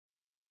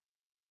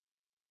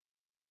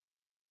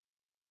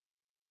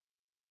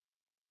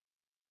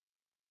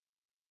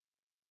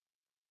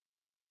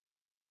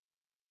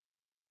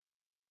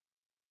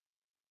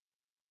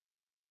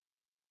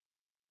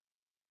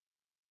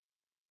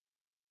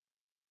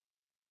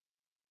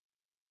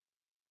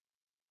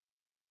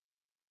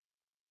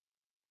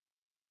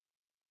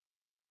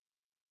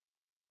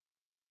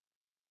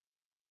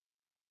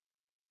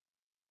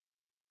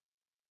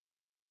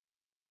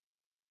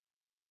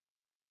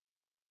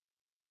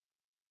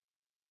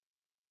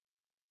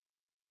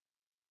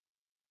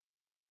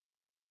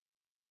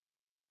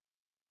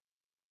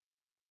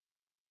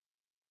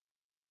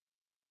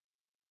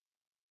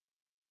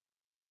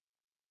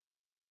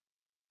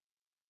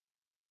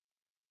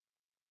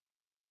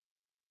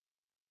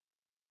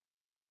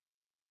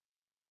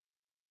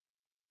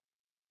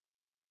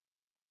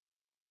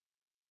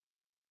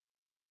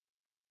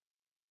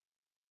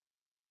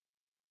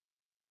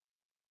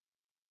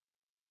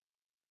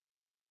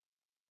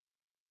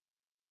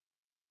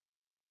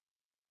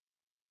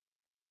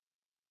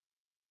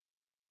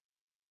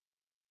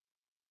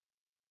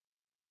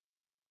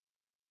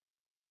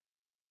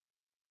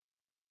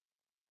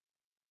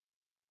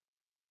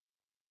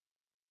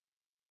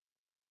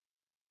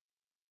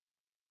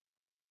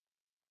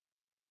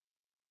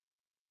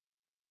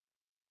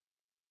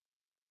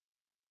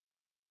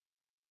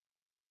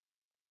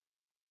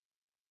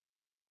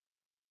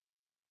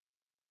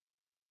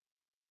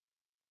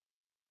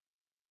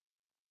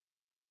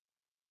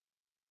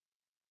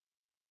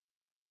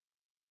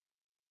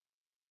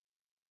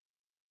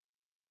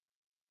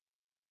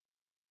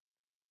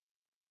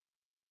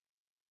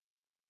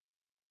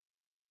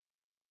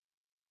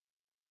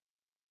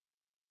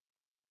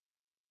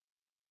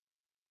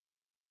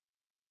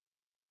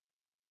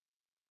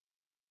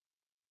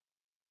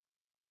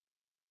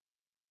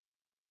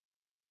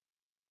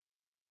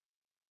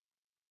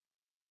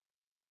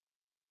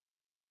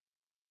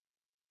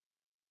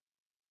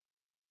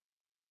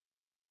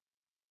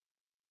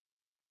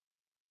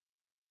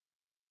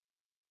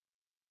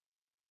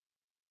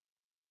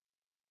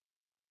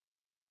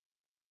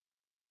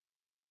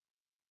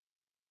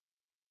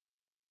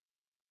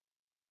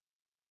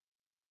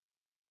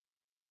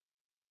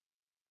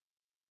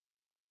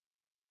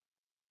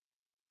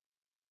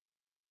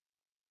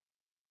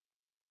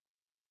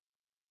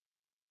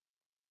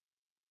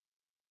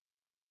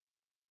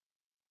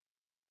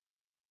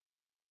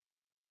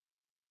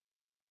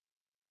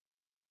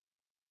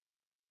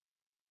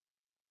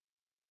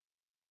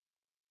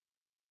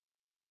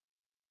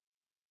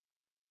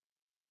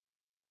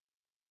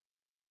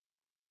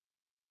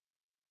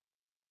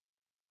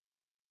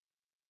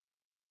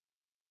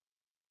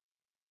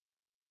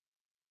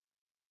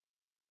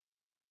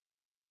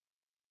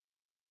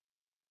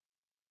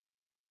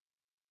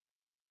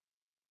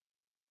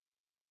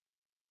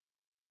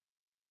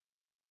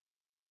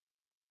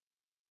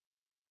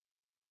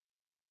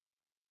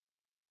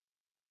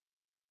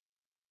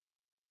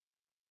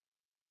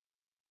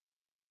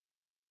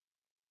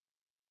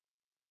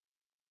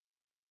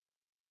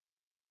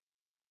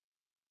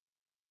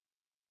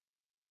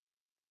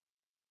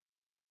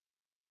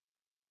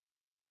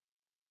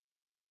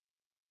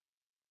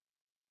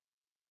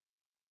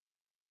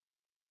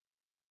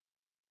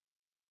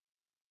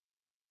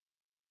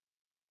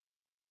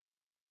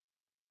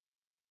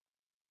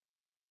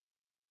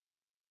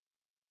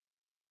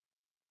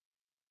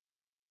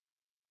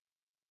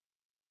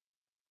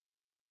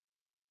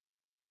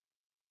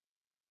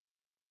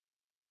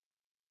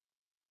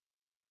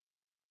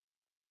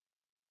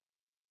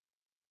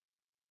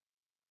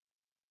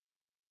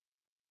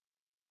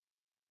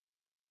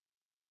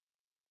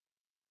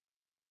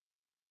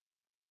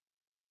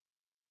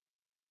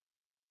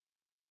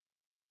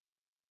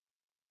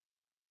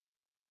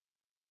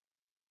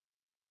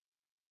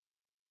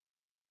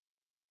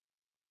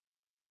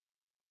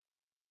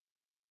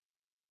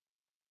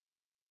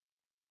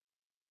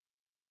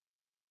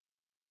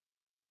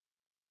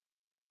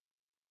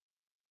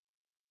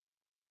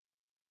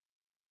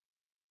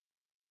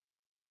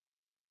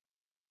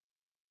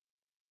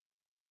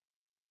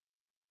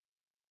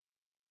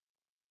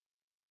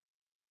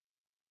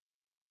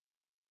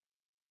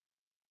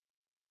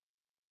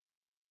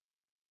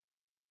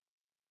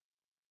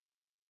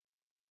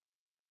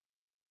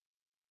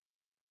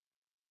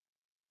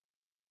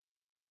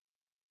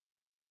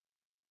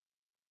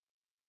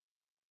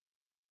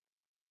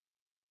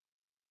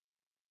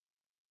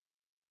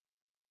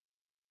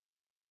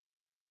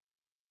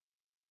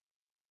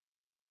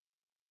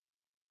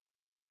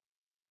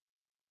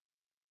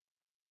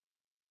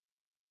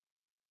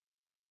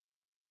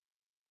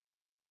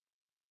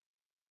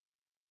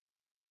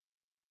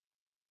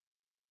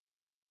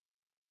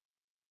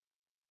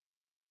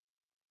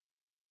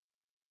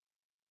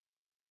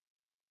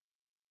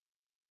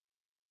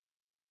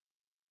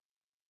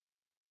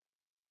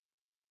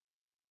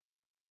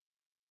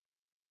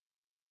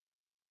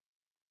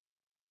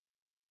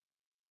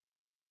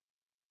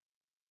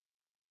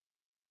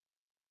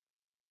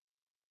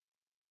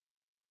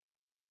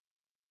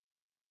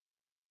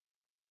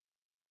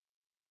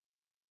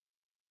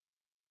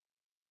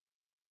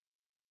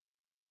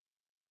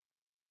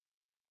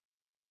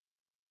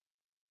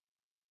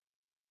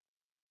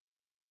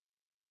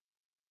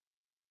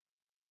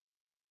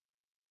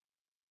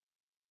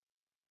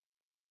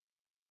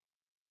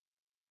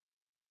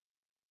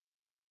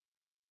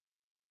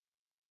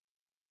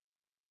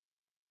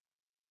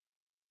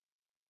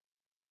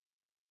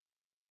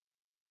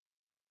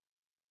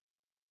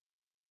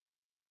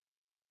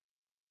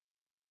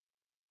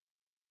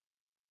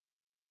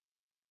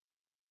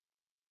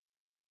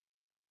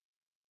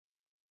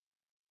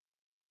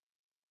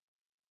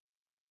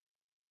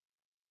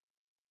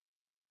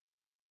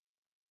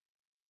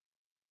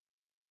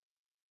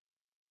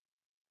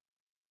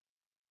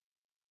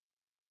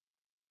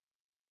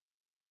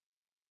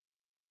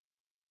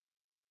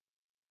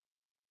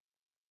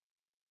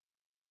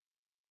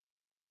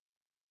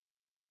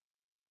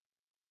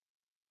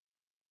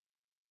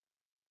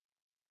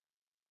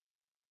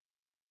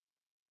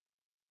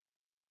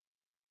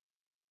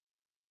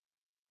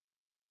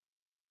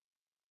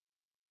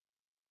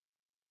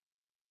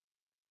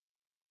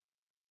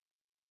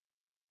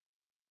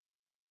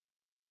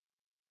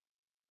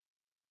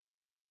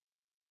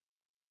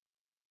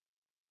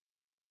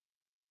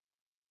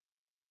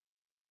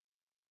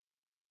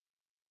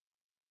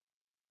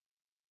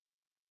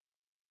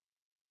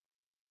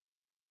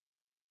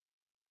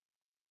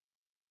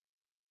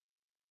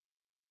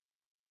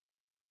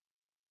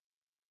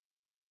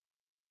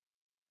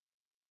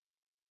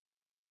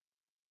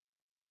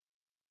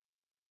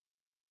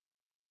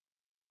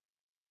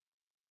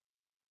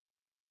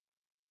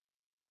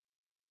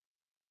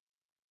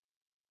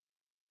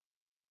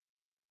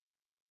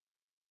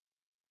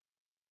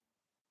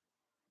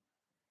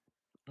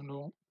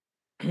Hello,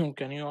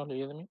 can you all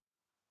hear me?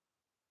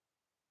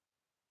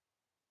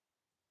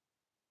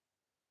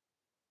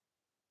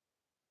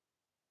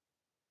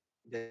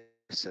 Yes,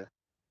 sir.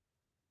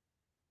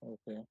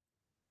 Okay.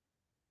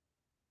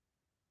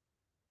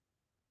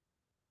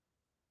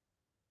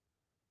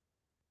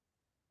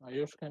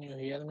 Ayush, can you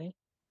hear me?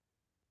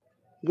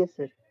 Yes,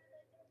 sir.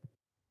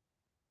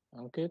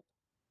 Ankit?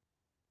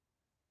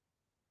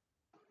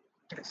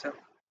 Yes, sir.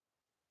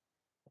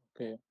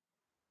 Okay.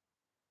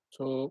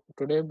 So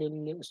today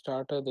we'll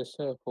start this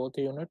fourth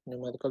unit,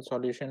 numerical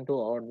solution to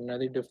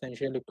ordinary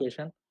differential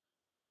equation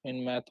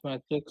in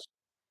mathematics.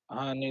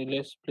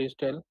 Nilesh, please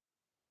tell.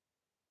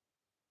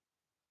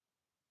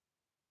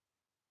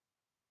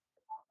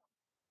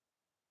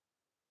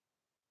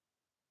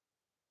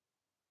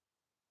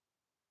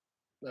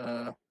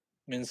 Uh,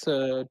 means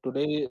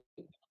today,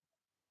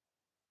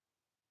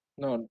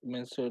 no,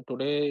 means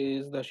today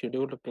is the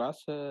scheduled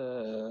class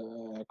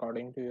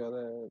according to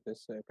your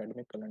this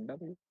academic calendar.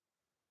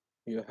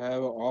 You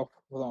have off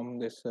from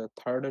this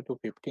 3rd to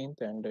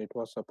 15th, and it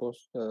was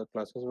supposed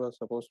classes were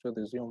supposed to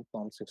resume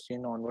from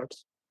 16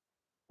 onwards.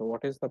 So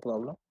what is the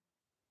problem?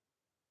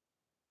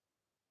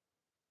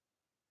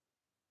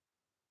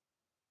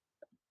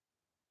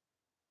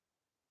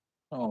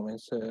 No,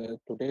 means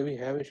today we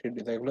have a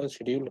regular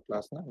scheduled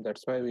class, na?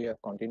 That's why we are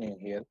continuing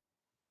here.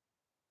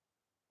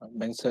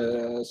 Means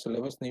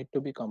syllabus need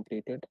to be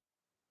completed.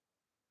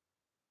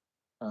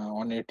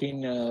 On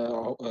 18,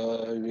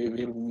 we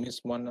will miss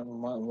one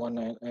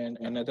and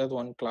another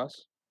one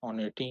class on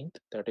 18th.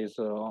 That is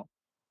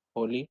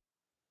Holi.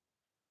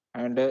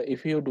 And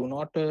if you do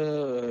not,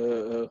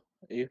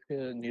 if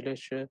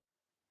Nilesh,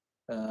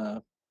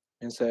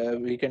 means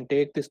we can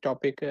take this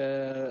topic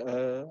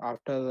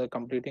after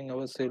completing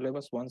our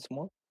syllabus once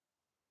more.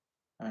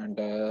 And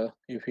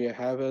if you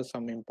have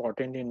some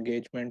important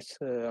engagements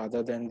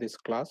other than this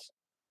class,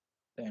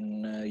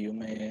 then you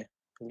may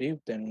leave.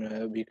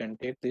 Then we can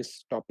take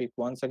this topic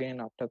once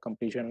again after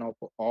completion of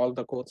all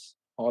the course,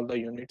 all the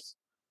units.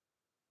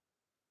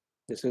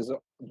 This is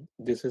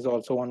this is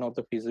also one of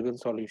the feasible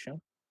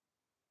solution.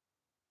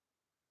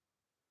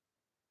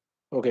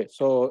 Okay,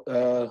 so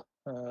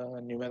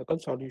numerical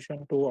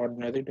solution to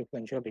ordinary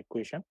differential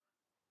equation.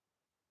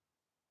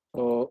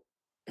 So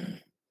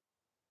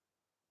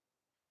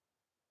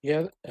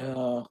here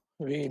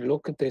we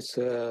look at this.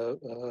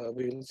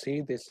 We will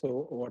see this.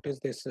 So what is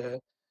this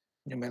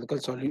numerical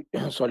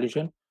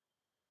solution?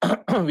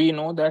 We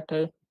know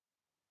that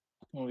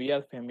we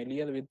are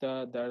familiar with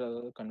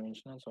the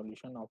conventional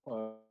solution of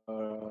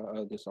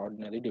this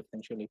ordinary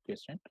differential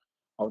equation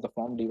of the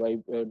form dy by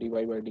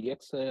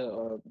dx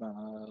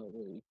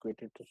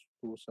equated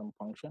to some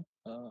function.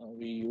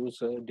 We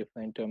use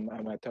different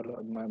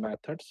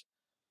methods.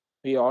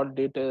 We all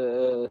did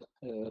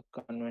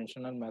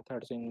conventional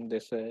methods in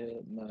this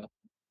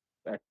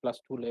at +2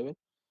 level.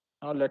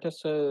 Now let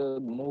us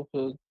move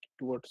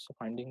towards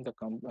finding the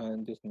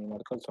this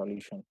numerical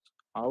solution.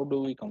 How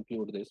do we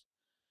compute this?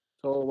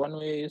 So one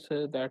way is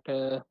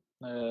that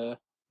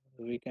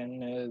we can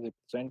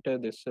represent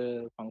this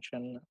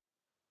function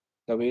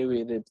the way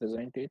we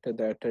represent it,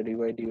 that dy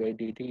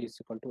dt is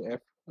equal to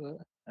f,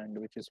 and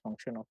which is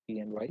function of t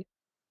and y.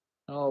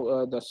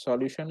 Now the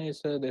solution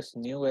is this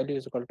new value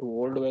is equal to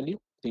old value,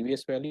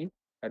 previous value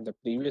at the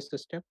previous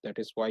step, that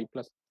is y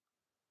plus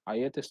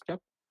ith step,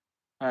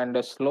 and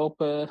the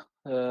slope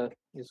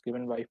is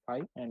given by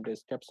 5, and the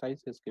step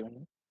size is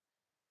given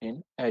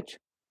in h.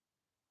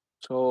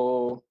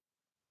 So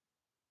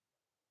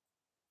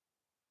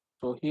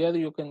here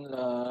you can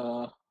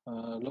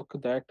look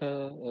that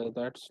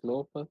that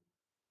slope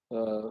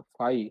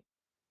phi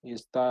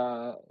is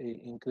the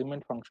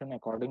increment function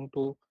according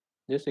to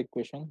this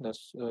equation. The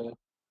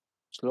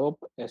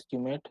slope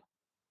estimate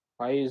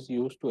phi is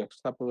used to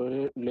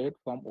extrapolate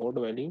from old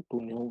value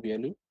to new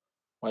value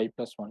y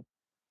plus 1.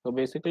 So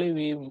basically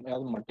we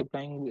are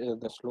multiplying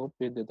the slope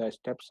with the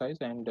step size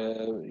and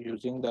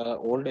using the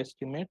old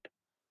estimate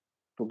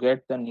to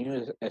get the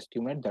new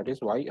estimate, that is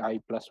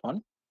yi plus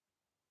 1,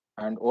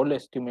 and old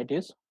estimate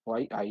is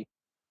yi.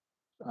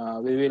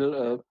 We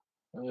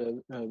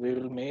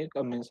will make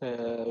means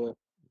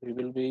we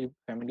will be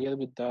familiar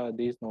with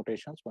these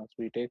notations once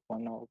we take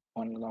one of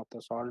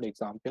the solved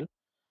example.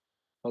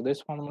 So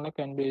this formula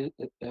can be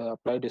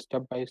applied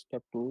step by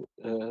step to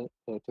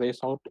trace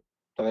out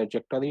the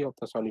trajectory of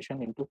the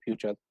solution into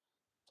future.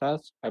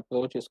 Such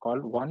approach is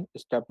called one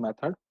step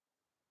method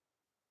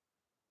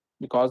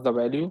because the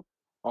value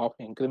of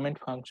increment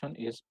function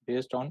is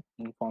based on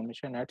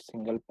information at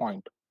single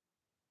point,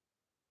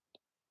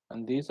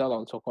 and these are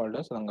also called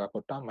as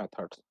Rangakotta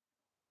methods.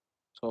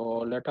 So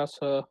let us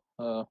uh,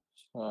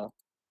 uh,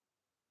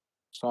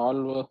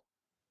 solve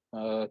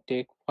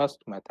take first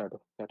method,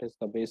 that is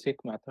the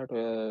basic method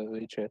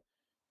which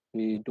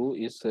we do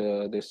is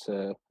this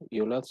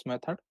Euler's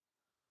method.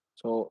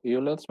 So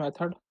Euler's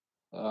method,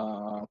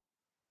 uh,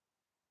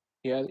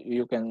 here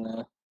you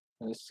can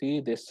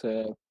see this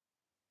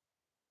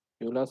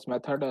Euler's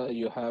method.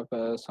 You have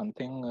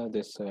something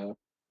this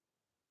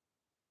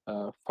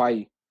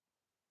phi,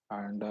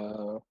 and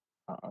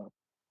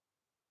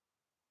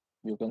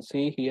You can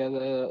see here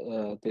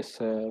this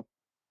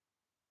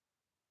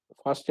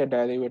first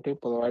derivative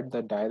provide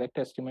the direct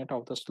estimate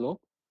of the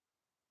slope,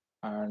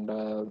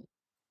 and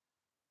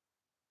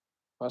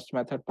first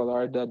method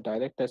provide the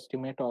direct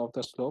estimate of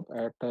the slope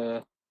at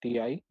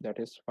ti, that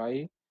is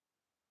phi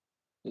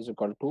is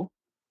equal to,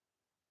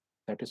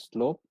 that is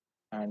slope,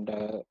 and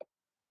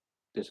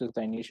this is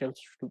the initial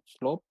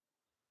slope,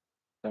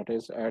 that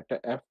is at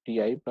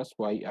fti plus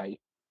yi.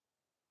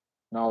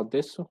 Now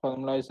this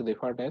formula is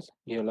referred as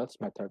Euler's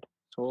method.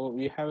 So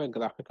we have a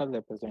graphical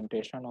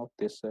representation of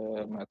this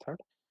method.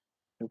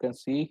 You can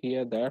see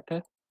here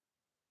that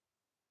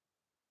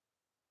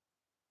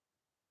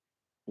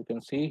you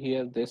can see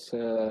here this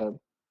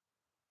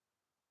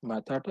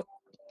method.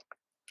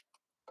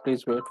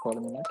 Please wait for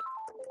a minute.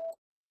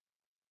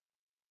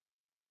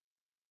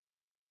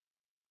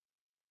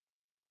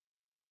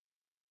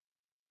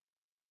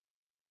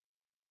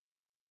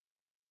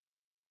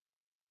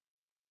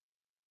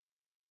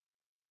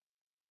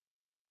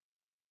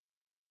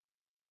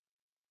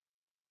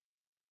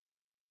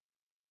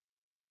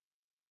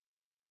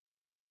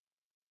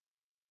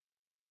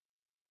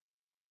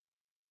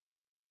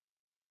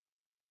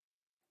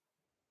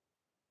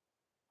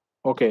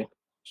 Okay,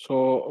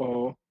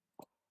 so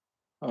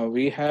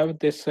we have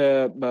this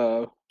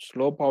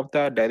slope of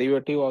the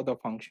derivative of the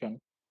function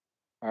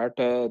at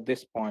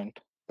this point,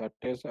 that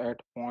is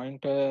at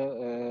point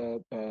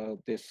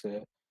this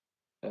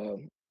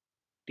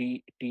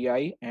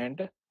ti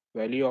and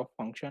value of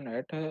function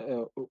at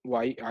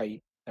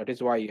yi, that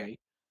is yi.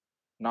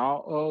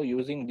 Now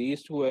using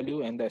these two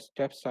value and the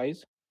step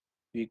size,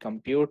 we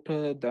compute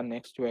the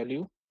next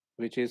value,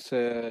 which is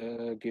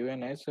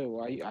given as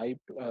yi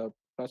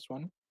plus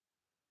 1,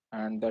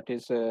 and that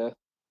is the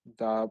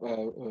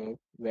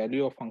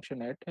value of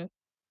function at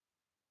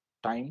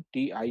time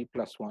ti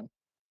plus 1.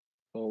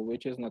 So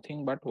which is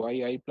nothing but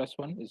yi plus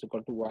 1 is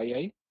equal to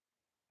yi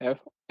f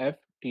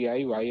ti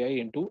yi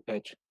into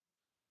h.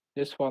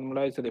 This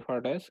formula is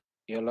referred as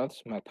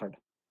Euler's method.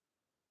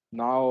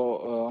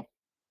 Now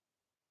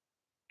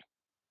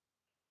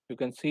you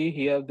can see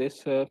here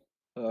this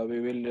we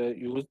will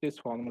use this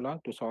formula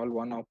to solve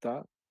one of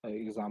the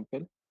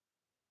example.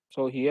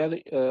 So here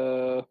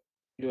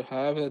you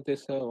have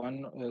this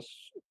one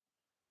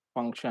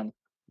function,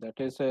 that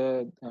is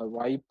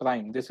y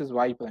prime. This is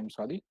y prime,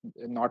 sorry,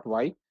 not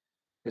y.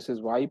 This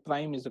is y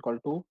prime is equal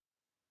to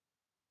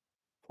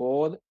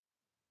 4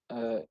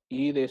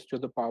 e raised to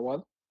the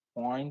power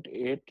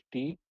 0.8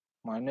 t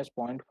minus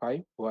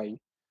 0.5 y,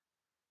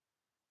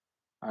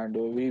 and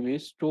we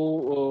wish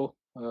to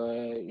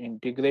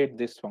integrate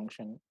this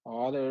function,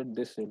 or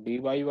this dy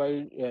by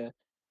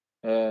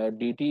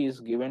dt is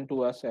given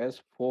to us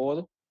as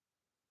 4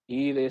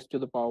 e raised to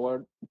the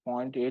power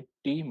 0.8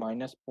 t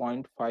minus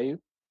 0.5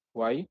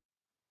 y,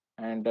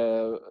 and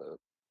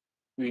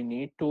we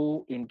need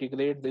to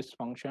integrate this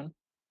function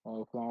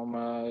from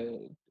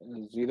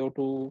 0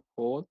 to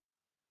 4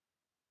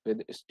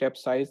 with step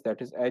size,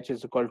 that is h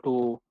is equal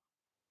to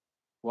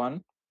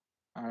 1,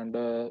 and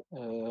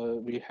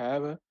we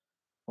have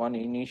one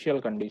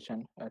initial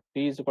condition at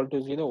t is equal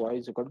to 0, y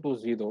is equal to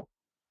 0.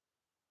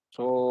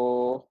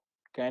 So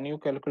can you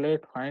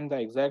calculate, find the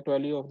exact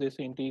value of this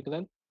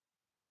integral?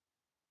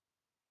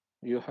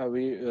 You have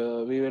we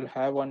will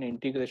have one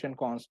integration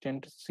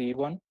constant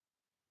c1.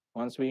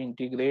 Once we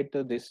integrate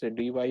this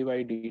dy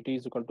by dt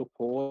is equal to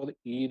 4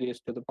 e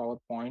raised to the power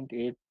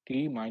 0.8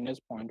 t minus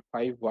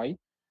 0.5 y.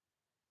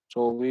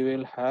 So we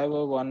will have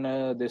one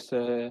this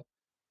uh,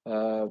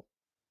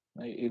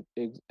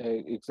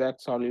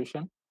 exact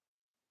solution,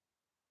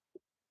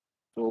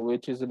 so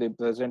which is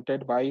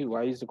represented by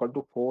y is equal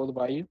to 4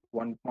 by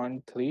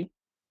 1.3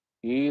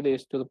 e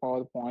raised to the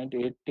power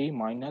 0.8 t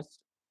minus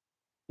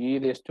e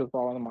raised to the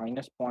power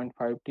minus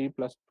 0.5 t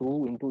plus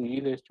 2 into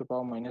e raised to the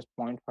power minus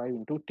 0.5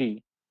 into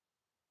t.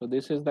 So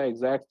this is the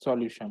exact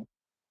solution.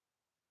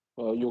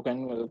 You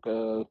can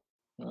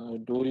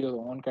do your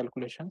own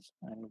calculations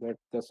and get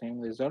the same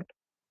result.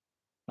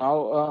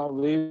 Now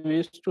we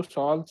wish to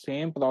solve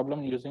same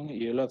problem using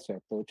Euler's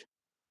approach.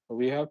 So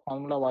we have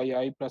formula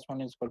yi plus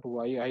 1 is equal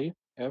to yi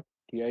f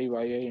ti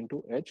yi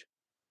into h.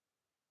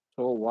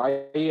 So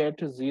y at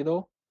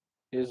 0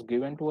 is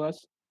given to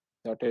us,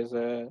 that is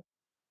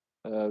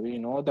we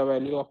know the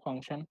value of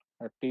function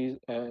at t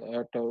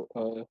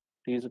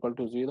is equal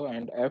to 0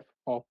 and f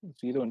of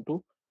 0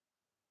 into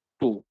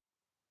 2.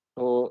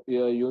 So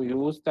you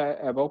use the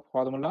above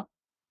formula,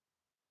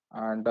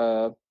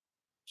 and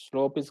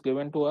slope is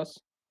given to us.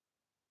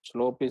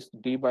 Slope is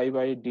d by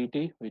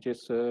dt, which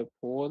is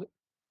 4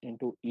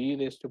 into e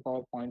raised to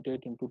power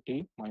 0.8 into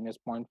t minus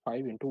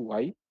 0.5 into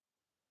y,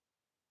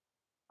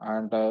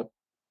 and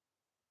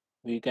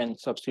we can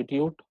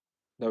substitute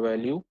the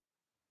value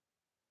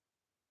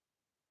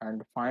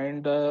and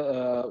find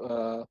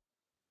the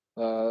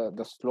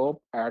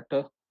slope at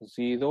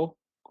 0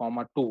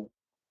 comma 2,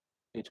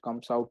 which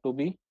comes out to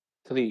be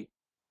 3.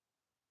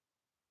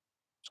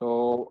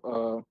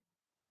 So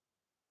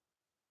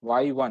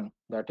y1,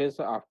 that is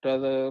after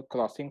the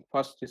crossing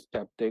first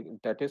step,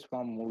 that is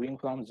from moving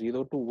from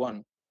 0 to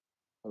 1,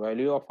 the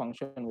value of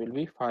function will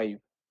be 5.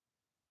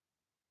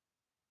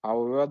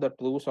 However, the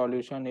true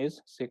solution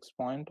is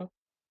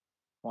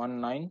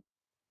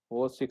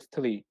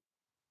 6.19463.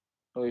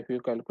 So if you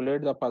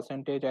calculate the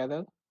percentage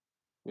error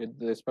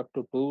with respect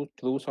to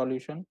true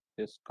solution,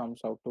 this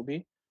comes out to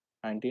be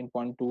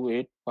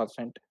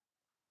 19.28%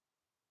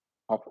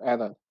 of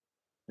error.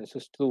 This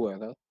is true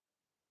error.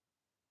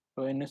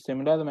 So in a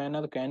similar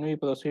manner, can we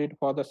proceed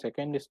for the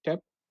second step?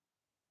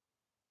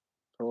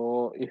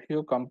 So if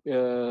you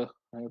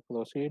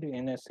proceed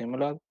in a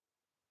similar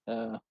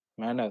uh,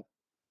 manner,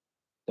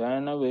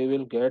 then we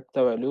will get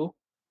the value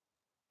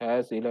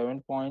as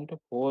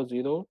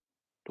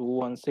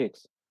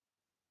 11.40216.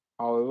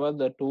 However,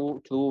 the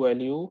true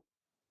value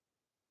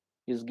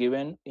is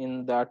given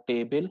in the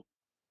table,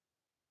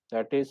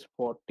 that is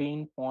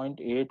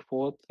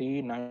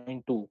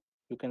 14.8439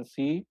 You can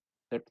see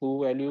the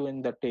true value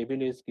in the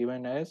table is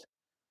given as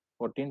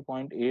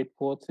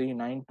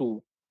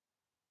 14.8439.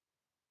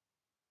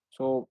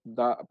 So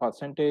the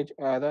percentage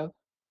error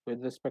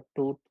with respect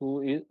to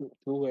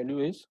true value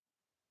is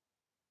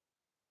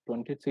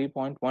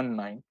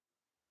 23.19.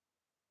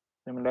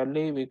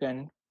 Similarly, we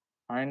can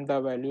find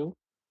the value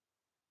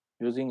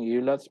using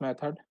Euler's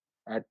method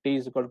at t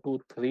is equal to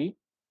 3,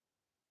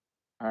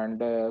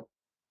 and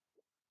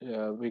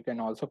we can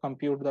also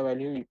compute the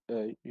value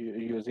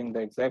using the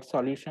exact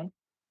solution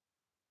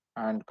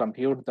and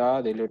compute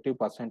the relative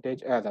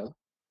percentage error.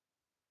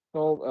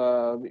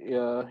 So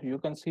you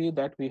can see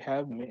that we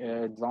have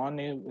drawn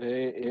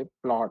a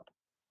plot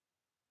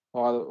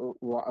for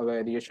a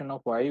variation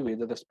of y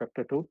with respect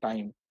to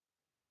time,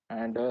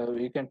 and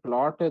we can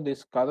plot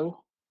this curve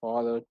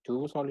for the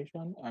true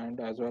solution and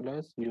as well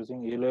as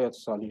using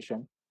Euler's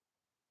solution.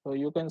 So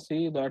you can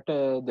see that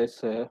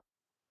this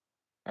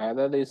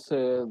error is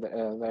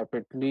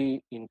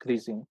rapidly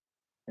increasing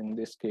in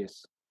this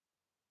case.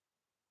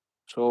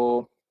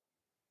 So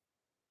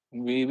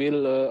we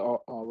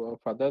will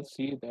further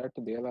see that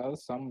there are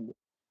some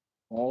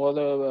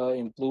more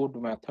improved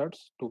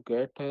methods to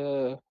get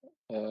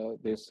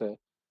this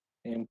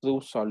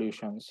improved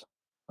solutions.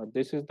 But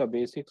this is the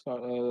basic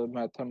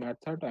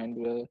method,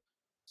 and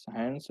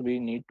hence we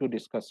need to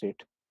discuss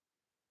it.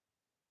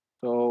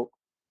 So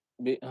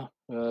we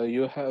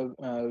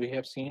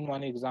have seen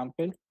one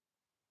example.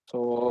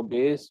 So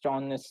based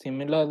on a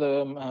similar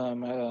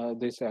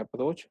this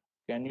approach,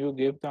 can you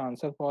give the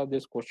answer for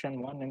this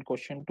question 1 and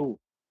question 2?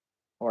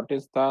 What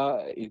is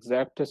the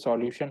exact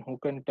solution? Who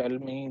can tell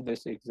me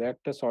this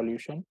exact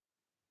solution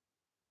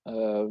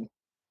uh,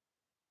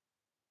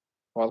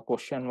 for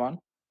question 1?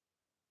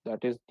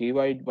 That is dy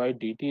by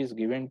dt is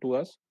given to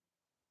us.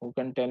 Who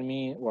can tell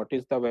me what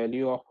is the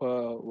value of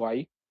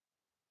y?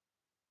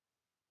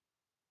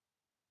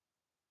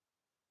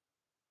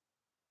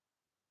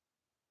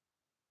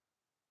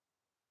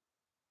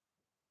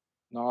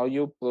 Now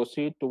you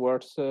proceed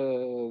towards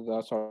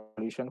the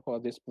solution for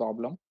this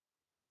problem,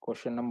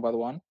 question number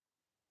 1,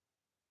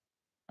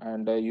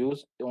 and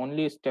use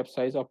only step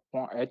size of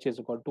h is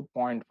equal to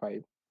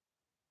 0.5.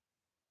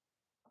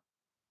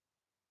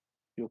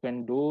 You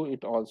can do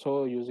it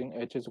also using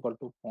h is equal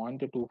to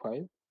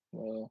 0.25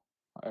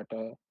 at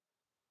a,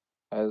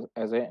 as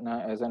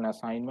an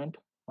assignment,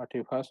 but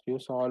you first you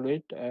solve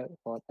it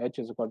for h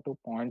is equal to zero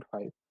point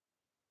 0.5.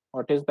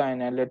 What is the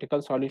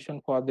analytical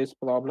solution for this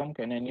problem?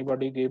 Can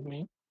anybody give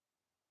me?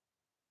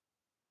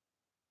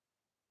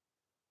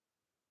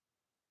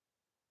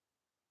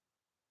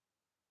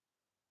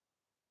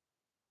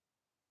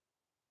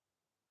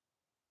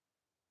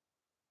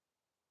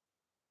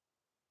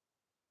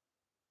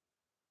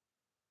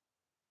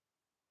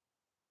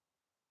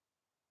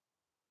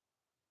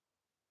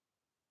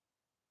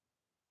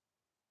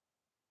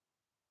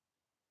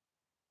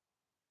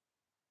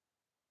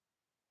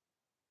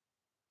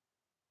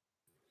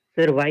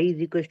 Sir, y is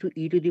equals to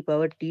e to the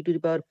power t to the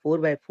power 4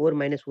 by 4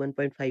 minus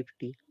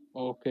 1.5t.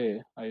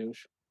 Okay,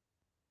 Ayush.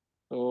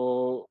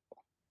 So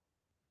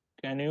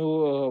can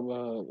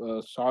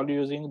you solve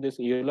using this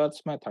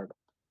Euler's method?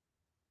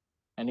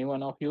 Any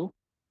one of you?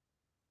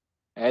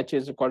 H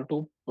is equal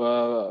to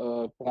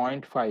zero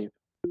point 0.5,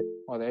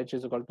 or h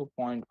is equal to zero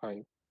point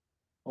 0.5.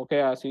 Okay,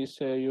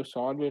 Ashish, you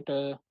solve it,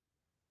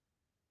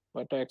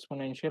 but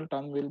exponential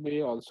term will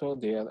be also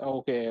there.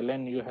 Okay,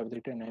 ln, you have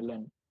written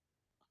ln.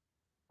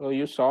 So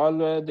you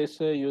solve this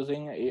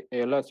using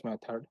Euler's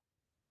method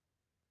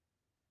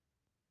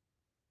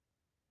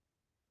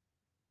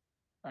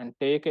and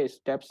take a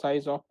step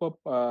size of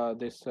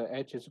this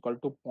h is equal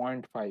to zero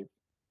point 0.5.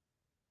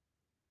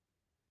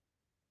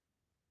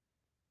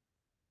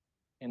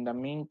 In the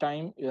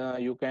meantime,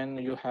 you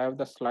have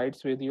the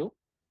slides with you.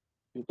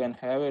 You can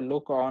have a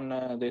look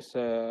on this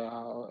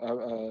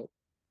Euler's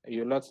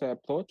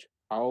approach,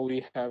 how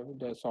we have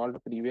solved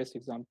previous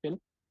example,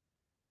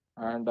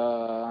 and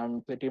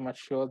I'm pretty much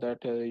sure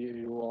that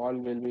you all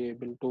will be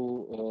able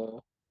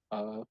to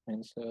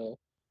means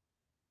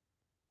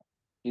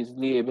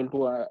easily able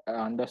to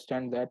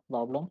understand that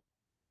problem.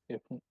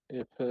 If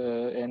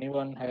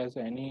anyone has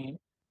anything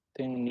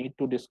need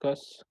to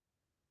discuss,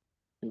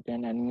 you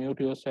can unmute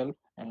yourself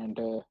and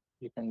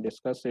we can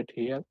discuss it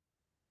here,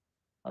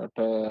 but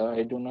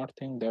I do not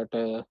think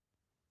that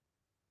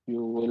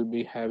you will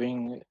be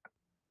having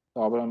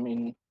problem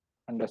in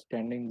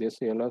understanding this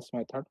Euler's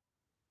method.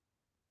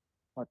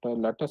 But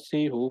let us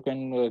see who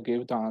can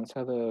give the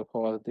answer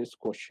for this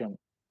question.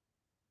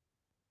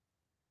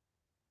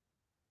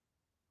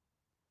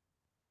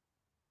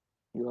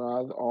 You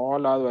are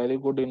all are very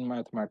good in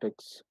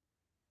mathematics.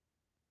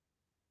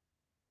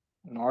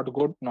 Not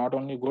good, not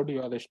only good,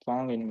 you are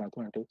strong in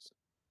mathematics.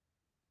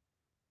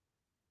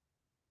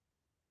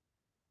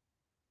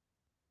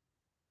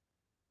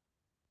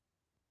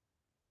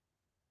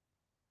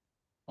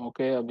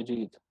 Okay,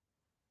 Abhijit.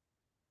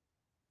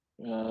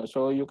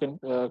 So you can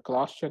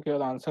cross check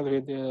your answer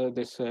with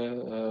this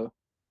your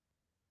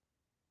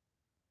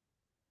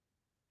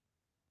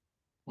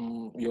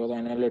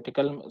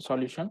analytical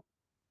solution.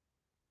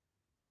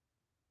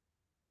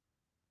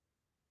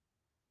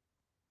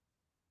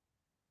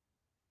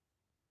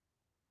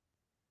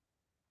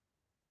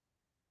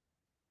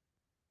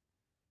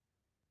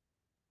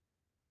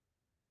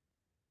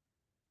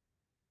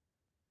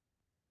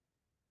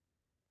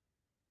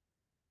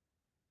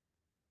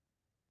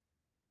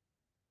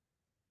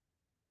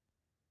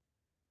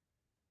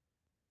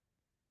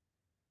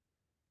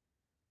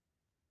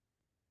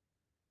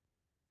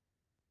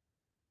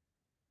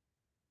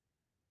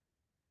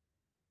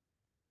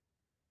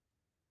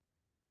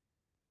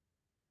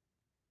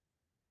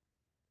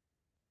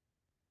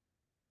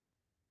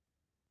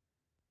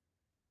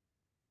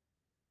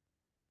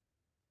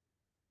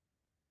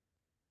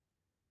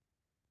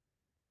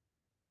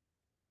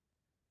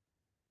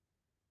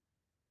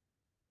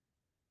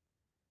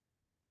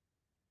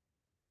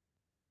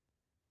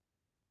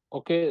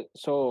 Okay,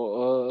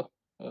 so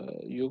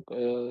you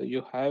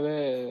have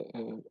a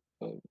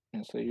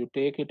so you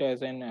take it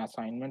as an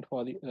assignment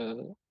for the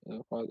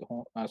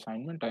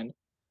assignment and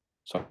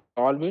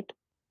solve it.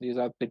 These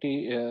are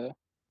pretty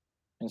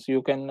means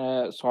you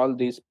can solve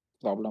these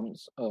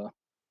problems.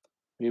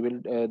 We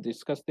will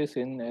discuss this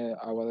in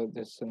our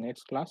this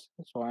next class.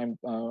 So I'm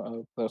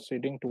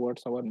proceeding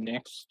towards our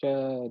next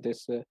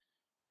this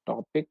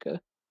topic.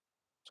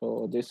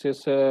 So this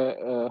is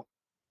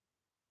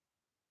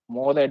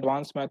more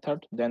advanced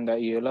method than the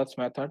Euler's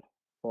method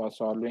for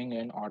solving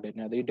an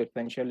ordinary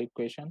differential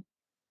equation,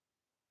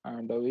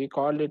 and we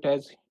call it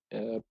as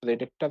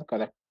predictor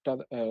corrector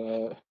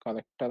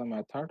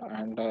method,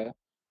 and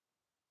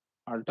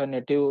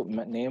alternative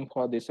name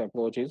for this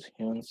approach is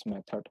Hume's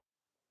method.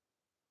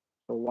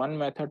 So one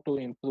method to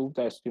improve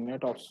the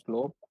estimate of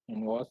slope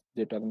involves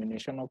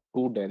determination of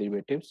two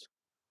derivatives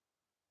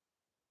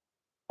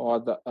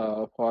for the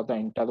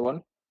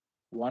interval,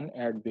 one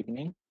at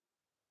beginning,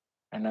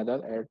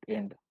 another at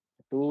end.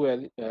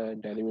 Two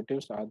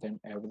derivatives are then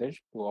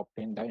averaged to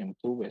obtain the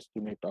improved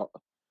estimate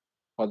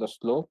for the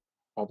slope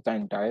of the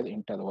entire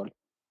interval.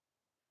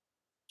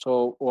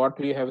 So what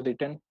we have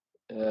written,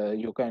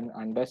 you can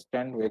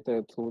understand with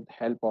through the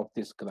help of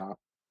this graph.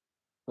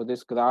 So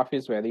this graph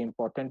is very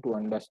important to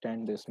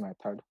understand this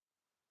method.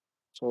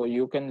 So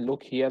you can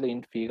look here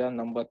in figure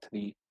number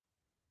 3.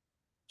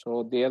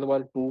 So there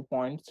were 2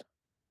 points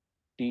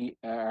t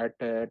at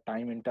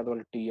time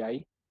interval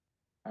ti,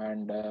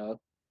 and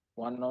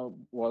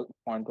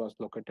point was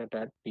located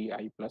at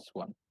ti plus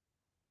 1.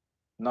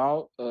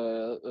 Now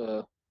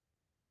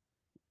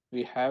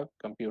we have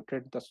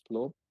computed the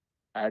slope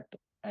at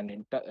at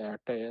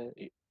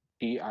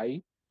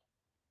ti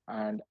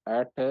and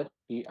at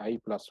ti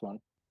plus 1.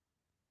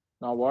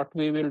 Now what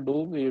we will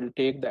do, we will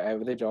take the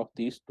average of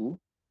these two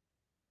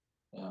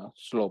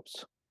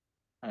slopes,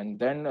 and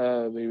then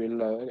we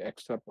will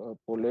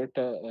extrapolate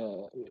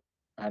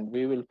and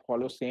we will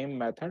follow same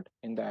method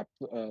in the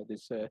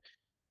this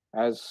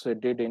as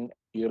did in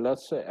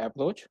Euler's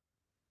approach,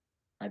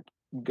 and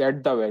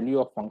get the value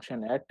of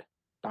function at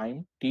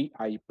time ti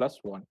plus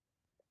 1.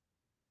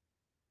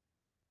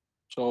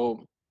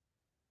 So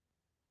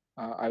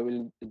I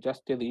will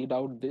just read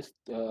out this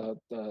entire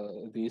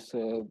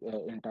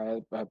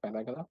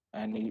paragraph,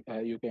 and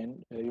you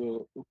can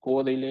you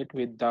correlate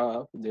with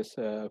the this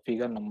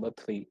figure number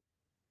 3.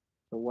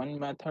 So one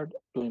method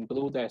to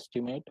improve the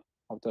estimate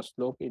of the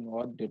slope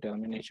involves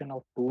determination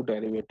of two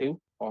derivative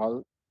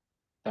or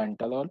the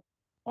interval,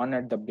 one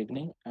at the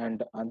beginning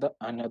and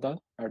another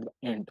at the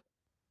end.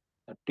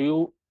 The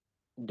two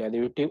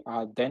derivatives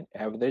are then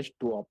averaged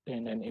to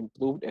obtain an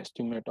improved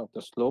estimate of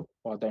the slope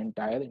for the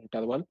entire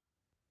interval.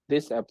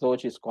 This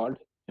approach is called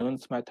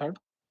Hume's method.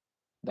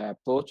 The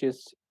approach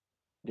is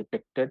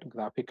depicted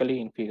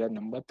graphically in figure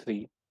number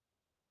 3.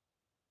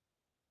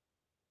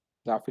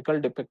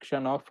 Graphical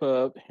depiction of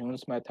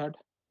Hume's method.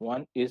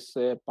 One is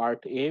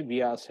part A,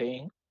 we are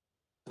saying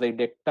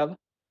predictor,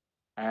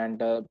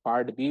 and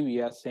part B, we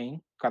are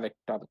saying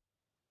corrector.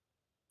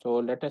 So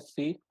let us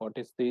see what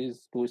is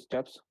these two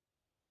steps.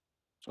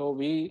 So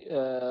we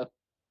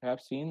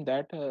have seen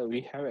that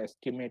we have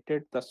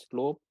estimated the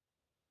slope,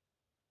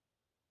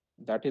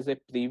 that is a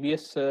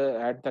previous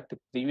at the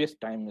previous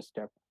time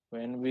step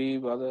when we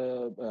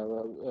were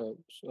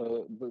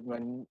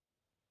when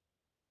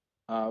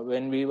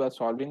when we were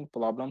solving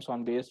problems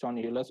on based on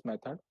Euler's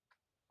method,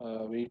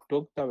 we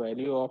took the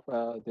value of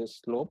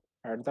this slope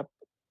at the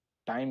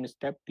time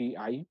step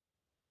ti.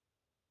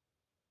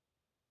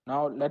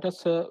 Now let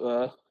us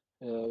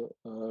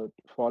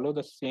follow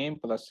the same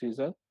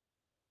procedure,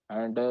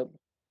 and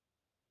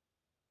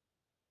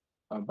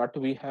but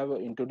we have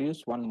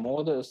introduced one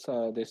more this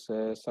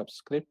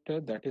subscript,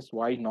 that is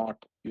y naught.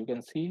 You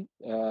can see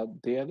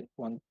there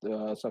one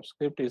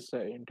subscript is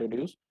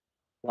introduced,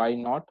 y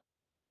naught.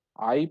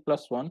 I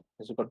plus 1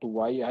 is equal to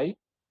yi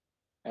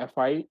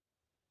fi,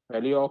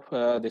 value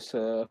of this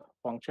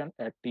function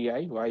at ti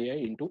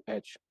yi into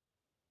h.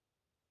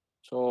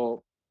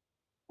 So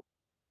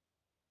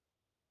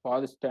for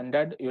the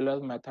standard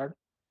Euler method,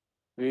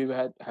 we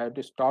had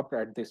to stop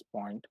at this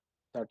point.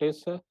 That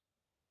is,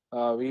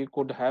 we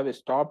could have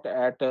stopped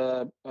at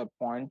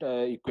point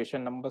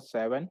equation number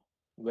 7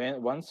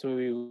 when once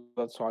we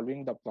were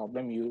solving the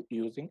problem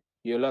using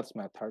Euler's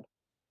method.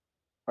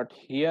 But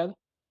here,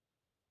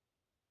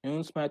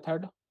 Hume's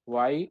method,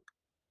 yi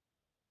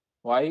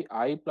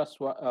plus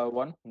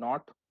 1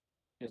 not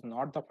is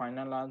not the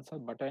final answer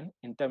but an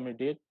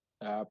intermediate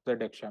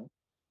prediction.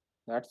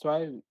 That's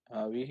why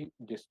we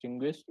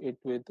distinguished it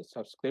with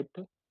subscript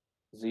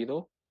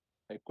 0.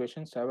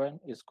 Equation 7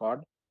 is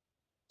called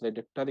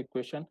predictor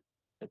equation.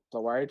 It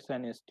provides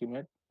an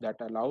estimate that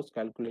allows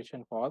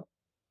calculation for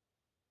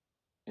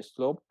a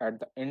slope at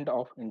the end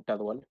of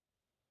interval,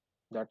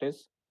 that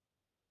is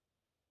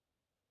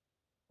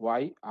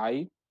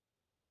yi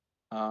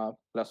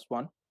plus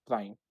 1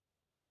 prime.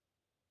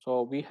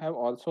 So we have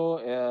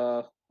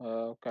also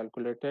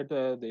calculated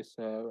this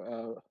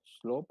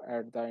slope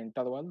at the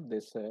interval,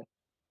 this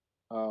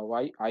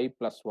yi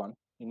plus 1.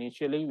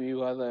 Initially, we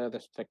were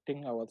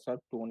restricting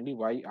ourselves to only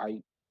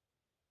yi.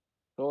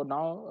 So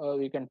now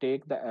we can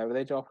take the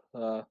average of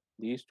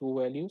these two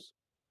values,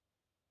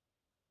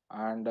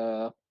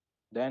 and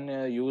then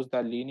use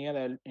the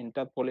linear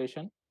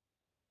interpolation.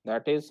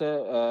 That is,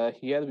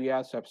 here we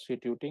are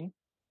substituting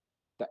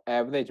the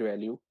average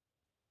value.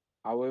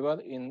 However,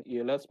 in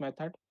Euler's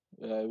method,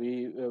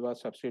 we were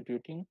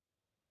substituting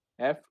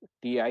f,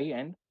 ti,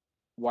 and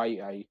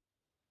yi.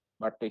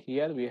 But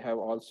here we have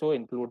also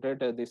included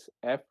this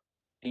f,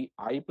 ti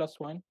plus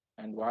 1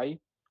 and y,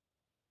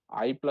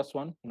 I plus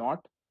 1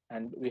 not,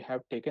 and we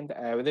have taken the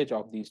average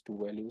of these two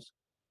values.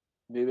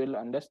 We will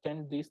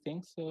understand these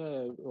things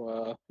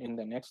in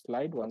the next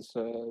slide once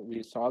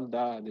we solve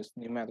this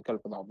numerical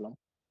problem.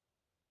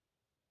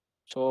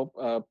 So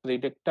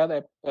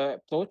predictor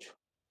approach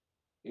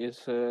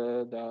is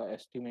the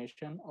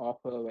estimation of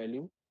a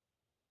value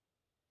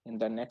in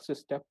the next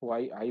step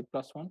yi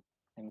plus 1,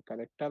 and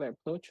corrector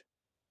approach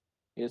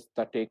is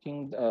the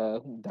taking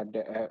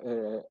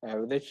the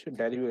average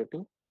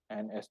derivative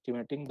and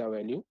estimating the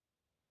value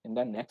in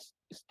the next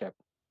step.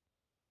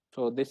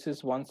 So this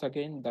is once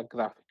again the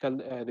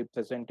graphical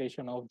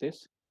representation of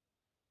this.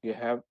 You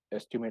have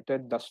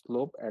estimated the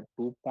slope at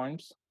 2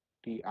 points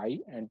ti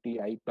and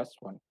ti plus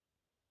 1.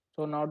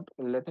 So now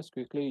let us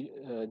quickly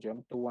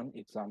jump to one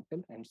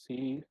example and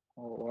see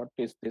what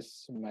is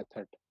this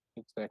method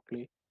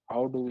exactly.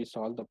 How do we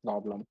solve the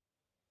problem?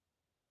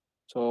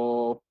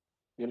 So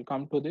we'll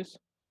come to this.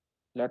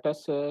 Let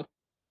us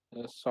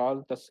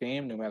solve the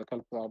same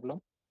numerical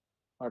problem,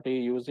 but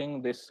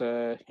using this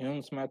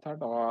Hume's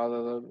method, or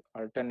the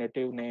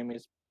alternative name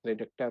is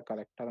predictor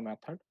corrector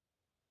method.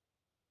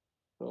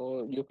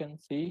 So you can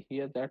see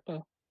here that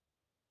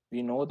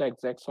we know the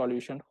exact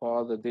solution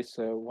for this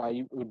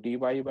y dy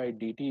by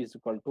dt is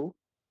equal to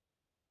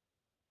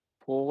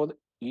 4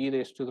 e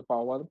raised to the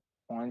power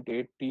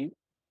 0.8 t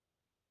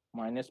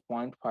minus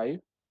 0.5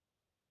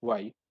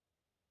 y,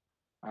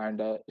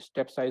 and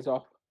step size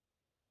of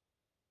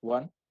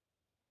 1.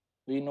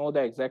 We know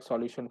the exact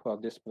solution for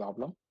this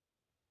problem,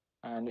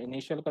 and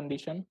initial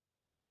condition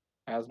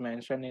as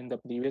mentioned in the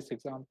previous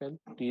example,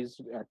 t is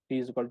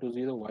equal to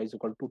 0, y is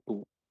equal to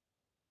 2.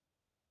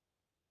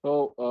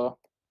 So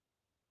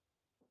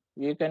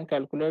we can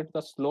calculate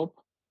the slope.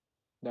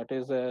 That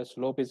is,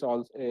 slope is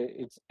also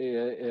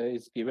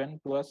is given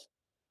to us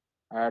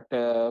at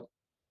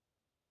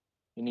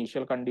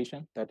initial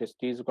condition, that is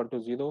t is equal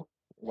to 0,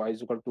 y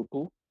is equal to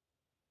 2.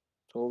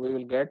 So we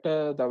will get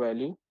the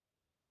value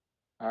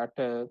at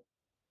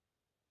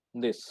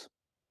this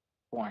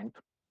point.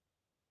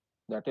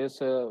 That is,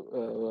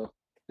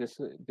 this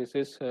this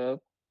is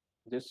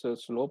this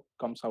slope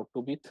comes out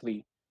to be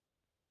 3.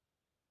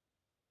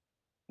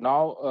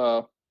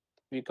 Now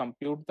we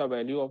compute the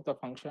value of the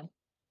function,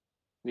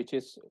 which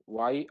is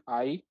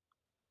yi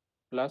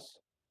plus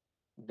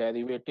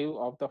derivative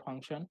of the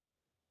function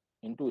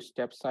into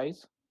step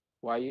size.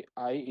 Yi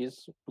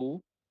is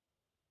 2.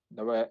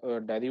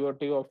 The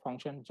derivative of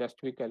function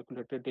just we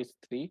calculated is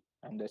 3,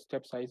 and the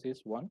step size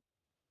is 1.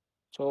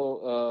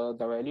 So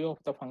the value of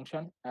the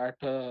function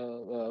at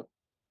 0,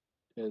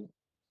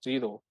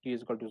 t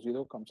is equal to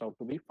 0, comes out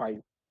to be 5.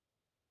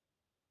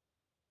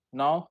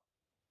 Now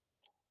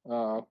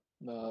uh,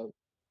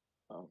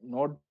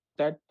 note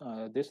that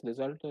this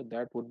result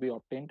that would be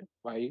obtained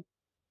by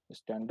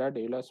standard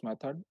Euler's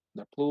method,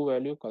 the true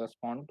value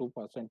correspond to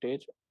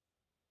percentage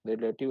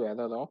relative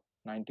error of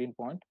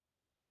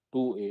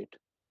 19.28.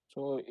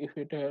 So if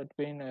it had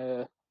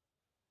been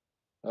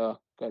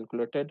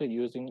calculated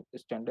using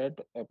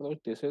standard approach,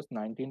 this is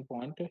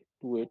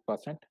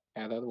 19.28%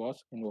 error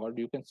was involved.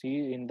 You can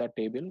see in the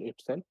table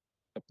itself,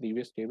 the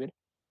previous table.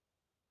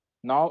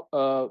 Now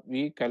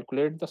we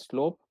calculate the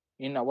slope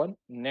in our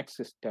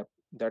next step.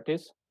 That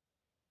is,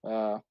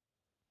 uh,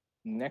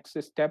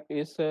 next step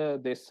is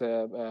this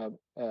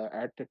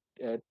at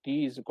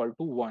t is equal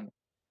to 1.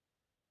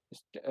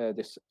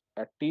 This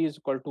at t is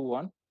equal to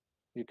 1,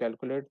 we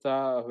calculate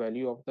the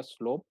value of the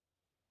slope.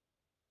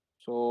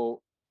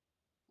 So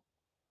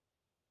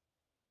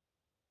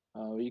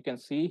we can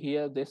see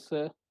here this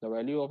the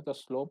value of the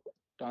slope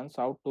turns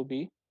out to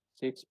be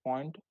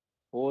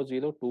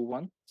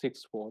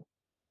 6.402164.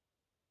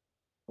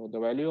 So the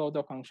value of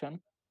the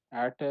function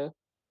at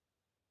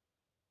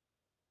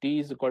t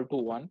is equal to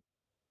 1,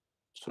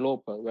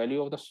 slope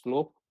value of the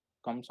slope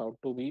comes out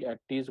to be at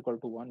t is equal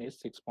to 1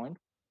 is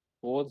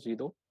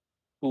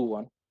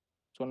 6.4021.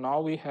 So now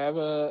we have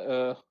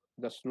the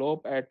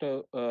slope at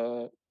t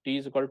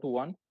is equal to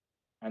 1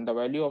 and the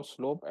value of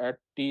slope at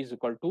t is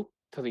equal to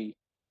 3.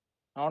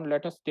 Now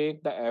let us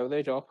take the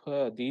average of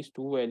these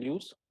two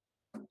values.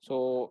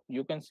 So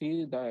you can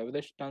see the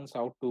average turns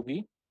out to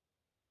be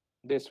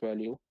this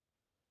value.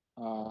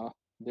 Uh,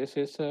 this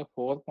is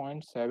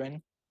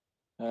 4.70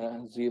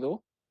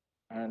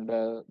 and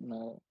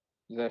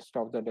rest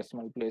of the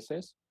decimal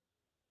places.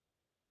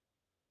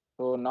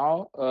 So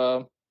now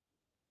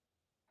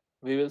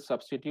we will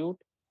substitute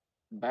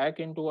back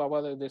into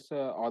our this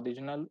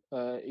original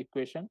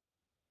equation,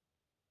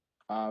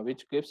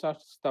 which gives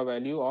us the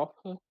value of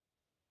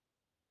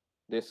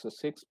this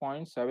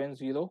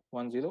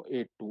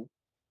 6.701082,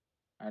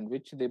 and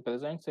which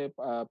represents a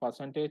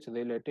percentage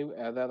relative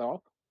error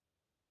of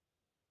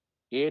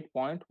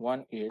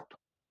 8.18.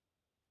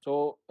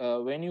 So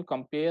when you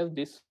compare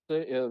this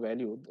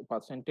value, the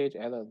percentage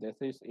error, this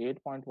is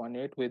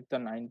 8.18 with the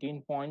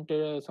 19 point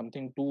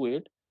something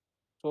 28.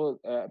 So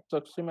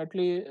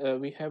approximately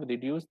we have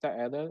reduced the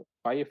error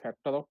by a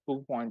factor of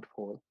 2.4.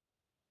 So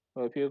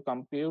if you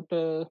compute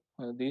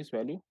this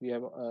value, we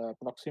have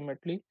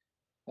approximately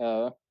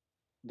uh,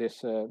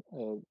 this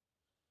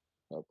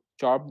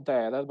chopped the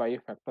error by a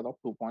factor of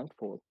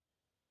 2.4.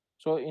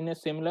 So in a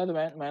similar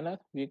manner,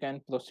 we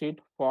can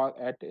proceed for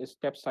at a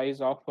step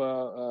size of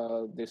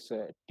this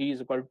t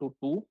is equal to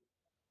 2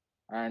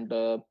 and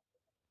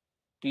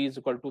t is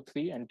equal to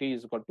 3 and t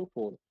is equal to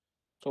 4.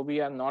 So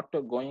we are not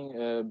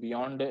going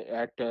beyond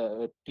at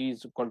t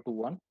is equal to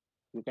 1.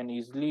 You can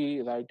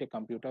easily write a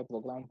computer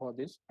program for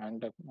this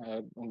and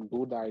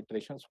do the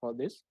iterations for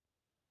this.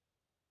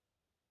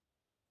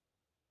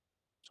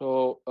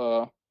 So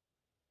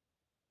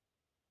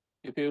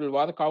if you will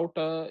work out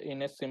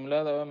in a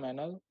similar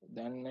manner,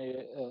 then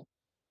the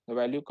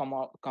value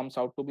comes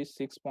out to be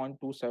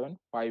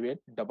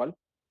 6.275811.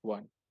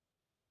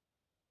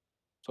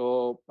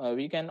 So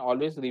we can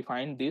always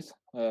refine these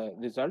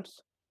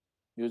results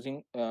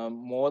using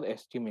more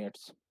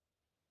estimates.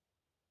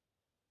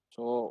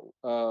 So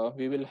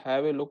we will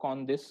have a look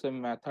on this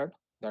method,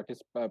 that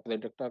is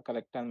predictor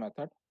corrector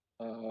method.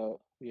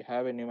 We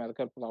have a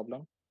numerical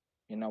problem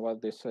in our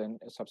this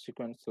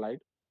subsequent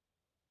slide.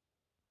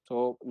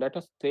 So let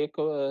us take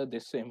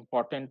this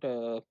important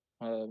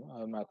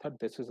method.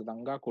 This is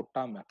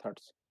Ranga-Kutta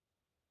methods.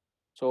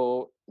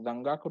 So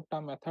Ranga-Kutta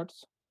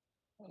methods,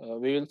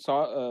 we will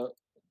saw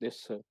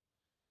this.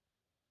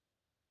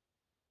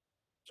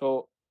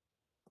 So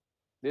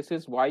this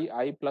is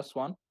yi plus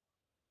 1,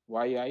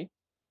 yi,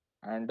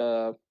 and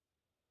a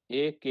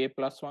k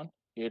plus 1,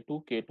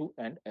 a2, k2,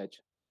 and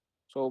h.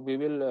 So we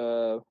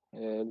will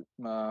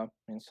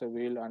means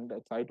we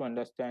will try to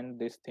understand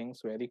these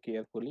things very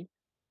carefully.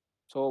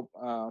 So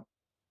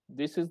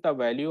this is the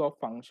value of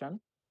function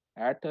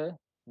at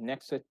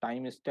next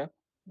time step.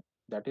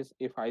 That is,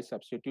 if I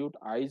substitute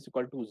I is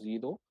equal to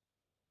 0,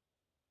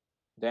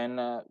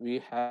 then we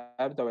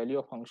have the value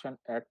of function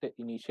at the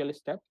initial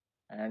step,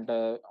 and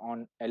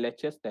on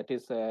LHS, that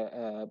is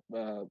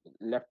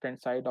left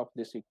hand side of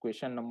this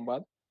equation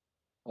number,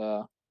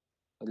 uh,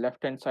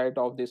 left hand side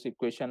of this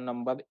equation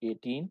number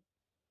 18,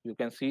 you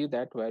can see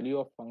that value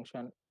of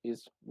function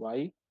is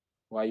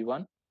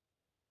y1,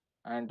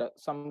 and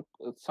some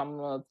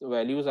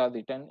values are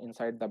written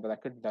inside the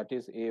bracket, that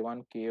is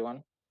a1,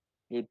 k1,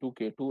 a2,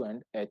 k2,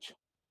 and h.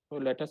 So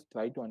let us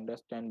try to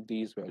understand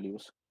these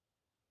values.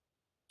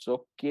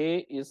 So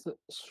k is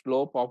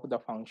slope of the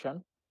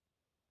function.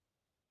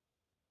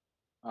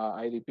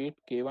 I repeat,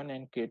 k1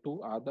 and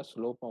k2 are the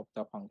slope of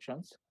the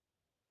functions,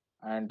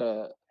 and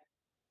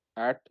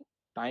at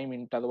time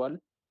interval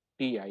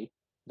ti,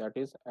 that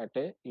is at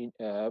a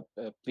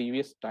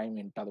previous time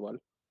interval,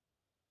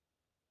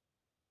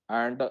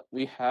 and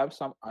we have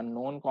some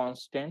unknown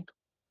constant,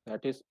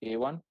 that is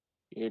a1,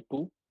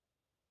 a2,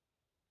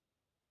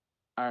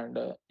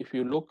 and if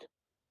you look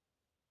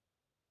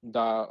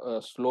the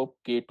slope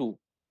k2,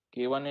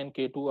 k1 and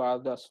k2 are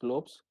the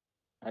slopes,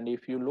 And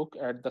if you look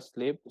at the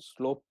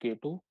slope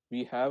K2,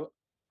 we have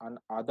an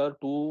other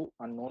two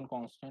unknown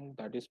constant,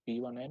 that is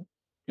P1 and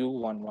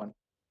Q11.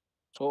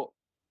 So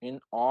in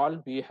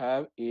all we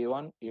have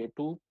A1,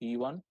 A2,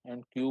 P1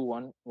 and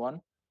Q11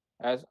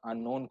 as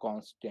unknown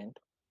constant.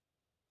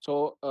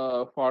 So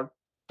for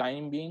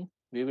time being,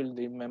 we will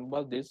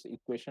remember this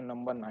equation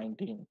number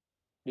 19.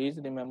 Please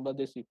remember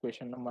this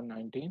equation number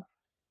 19.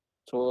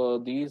 So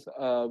these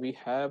we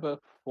have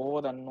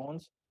four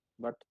unknowns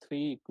but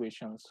three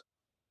equations,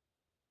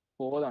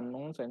 four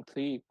unknowns and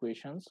three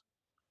equations.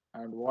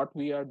 And what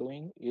we are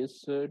doing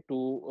is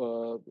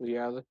we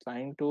are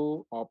trying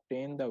to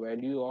obtain the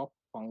value of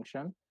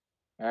function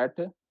at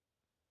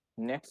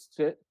next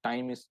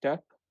time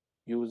step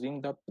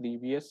using the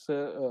previous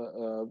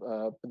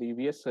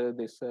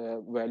this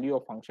value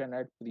of function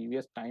at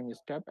previous time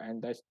step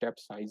and the step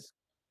size.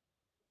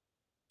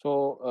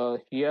 So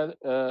here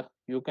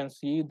you can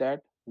see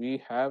that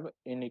we have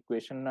in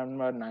equation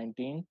number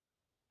 19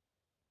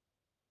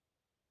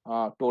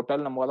 total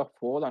number of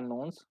four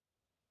unknowns,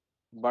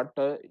 but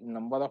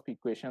number of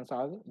equations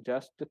are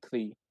just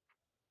three.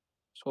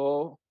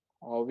 So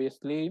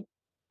obviously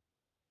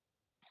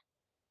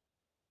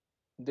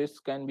this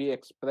can be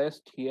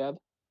expressed here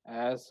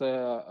as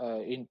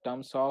in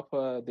terms of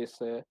this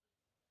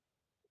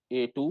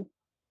a2,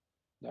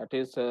 that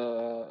is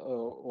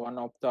one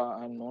of the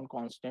unknown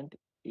constant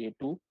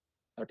a2,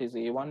 that is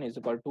a1 is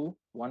equal to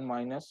 1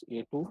 minus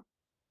a2,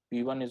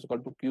 p1 is equal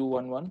to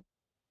q11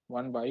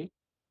 1 by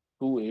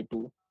 2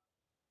 a2.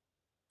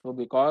 So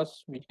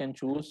because we can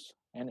choose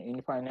an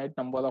infinite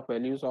number of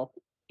values of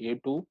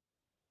a2,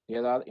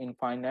 there are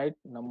infinite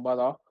number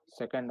of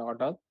second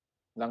order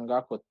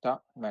Langa-Kutta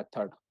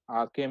method,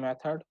 RK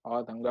method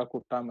or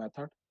Langa-Kutta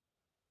method.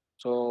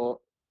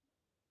 So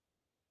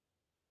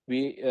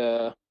we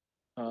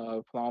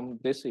from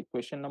this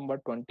equation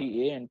number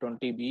 20a and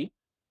 20b,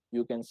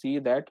 you can see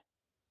that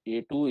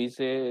a2 is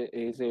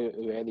a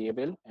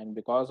variable, and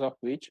because of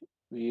which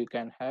we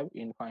can have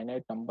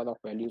infinite number of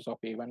values of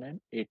a1 and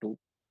a2.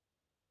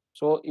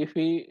 So if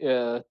we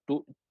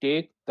to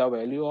take the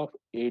value of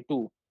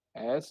a2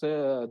 as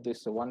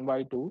this 1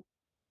 by 2,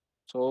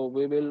 so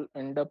we will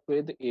end up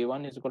with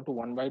a1 is equal to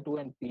 1 by 2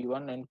 and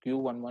p1 and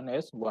q11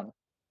 as 1.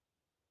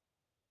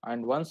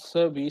 And once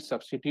we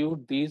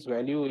substitute these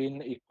value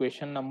in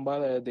equation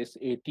number this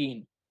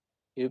 18,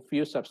 if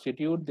you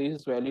substitute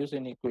these values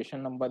in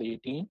equation number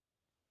 18,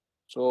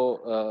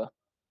 so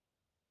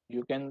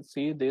you can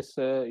see this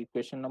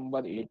equation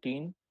number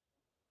 18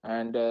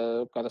 and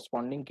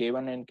corresponding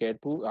k1 and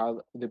k2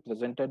 are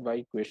represented by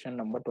equation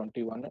number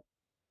 21,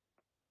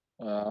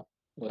 uh,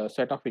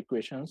 set of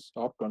equations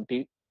of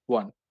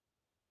 21.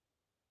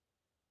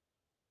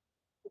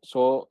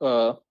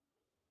 So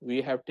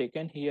we have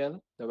taken here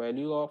the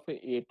value of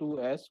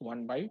a2 as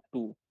 1 by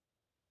 2.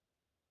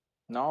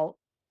 Now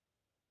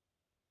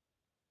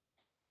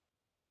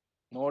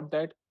note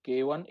that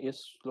k1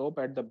 is slope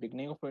at the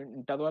beginning of an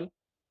interval,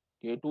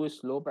 k2 is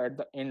slope at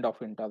the end of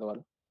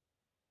interval.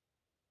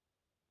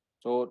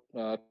 So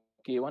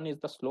k1 is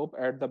the slope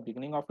at the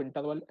beginning of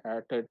interval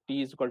at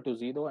t is equal to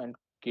 0, and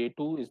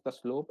k2 is the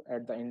slope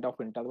at the end of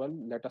interval.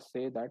 Let us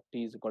say that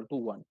t is equal to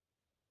 1.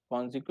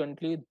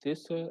 Consequently,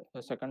 this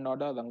second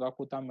order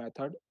Langa-Kutta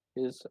method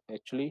is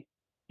actually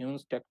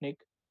Hume's technique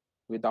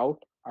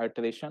without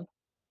iteration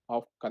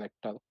of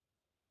character.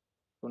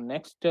 So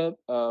next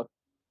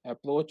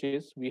approach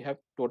is, we have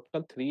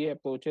total three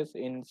approaches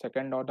in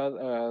second order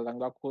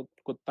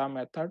Langa-Kutta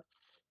method.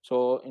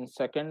 So in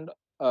second,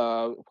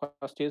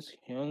 first is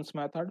Hume's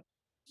method,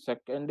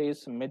 second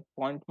is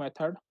midpoint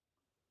method,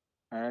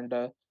 and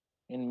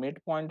in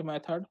midpoint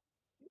method,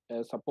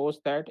 suppose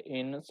that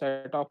in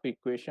set of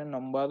equation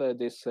number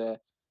this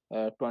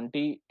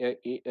 20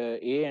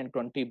 a and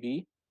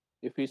 20b,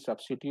 if we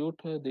substitute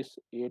this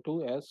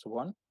a2 as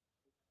 1,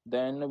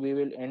 then we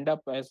will end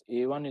up as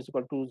a1 is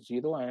equal to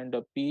 0 and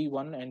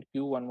p1 and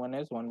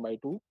q11 as 1 by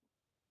 2.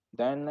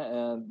 Then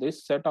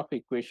this set of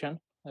equation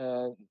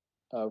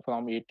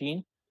from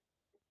 18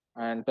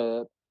 and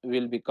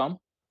will become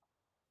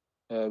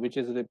which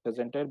is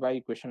represented by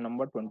equation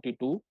number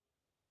 22,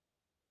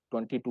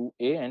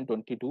 22a and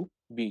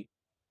 22b.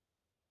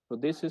 So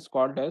this is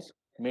called as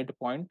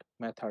midpoint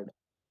method.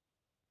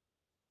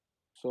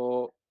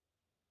 So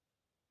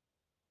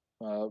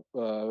uh,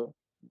 uh,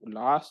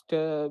 last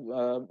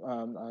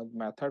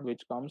method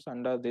which comes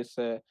under this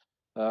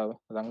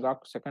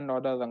second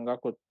order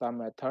Ranga-Kutta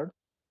method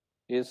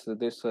is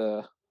this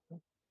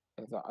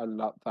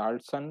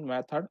Ralston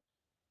method,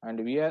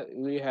 and we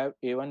have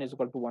a1 is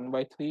equal to 1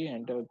 by 3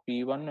 and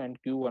p1 and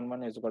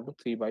q11 is equal to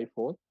 3 by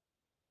 4.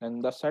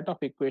 And the set of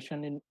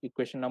equation in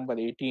equation number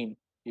 18,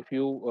 if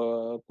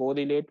you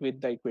correlate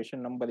with the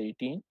equation number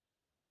 18,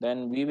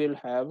 then we will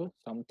have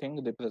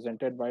something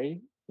represented by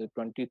the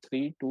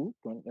 23 to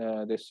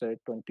this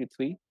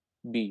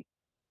 23b.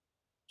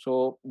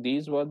 So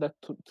these were the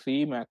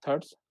three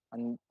methods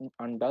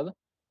under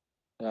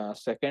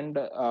second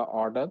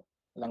order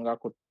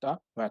Langa-Kutta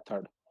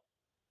method.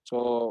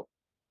 So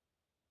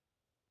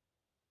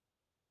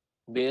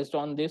Based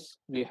on this,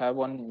 we have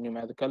one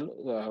numerical.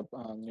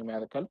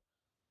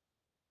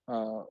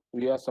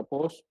 We are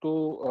supposed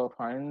to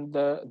find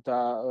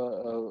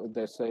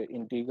this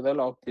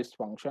integral of this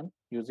function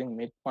using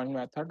midpoint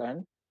method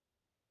and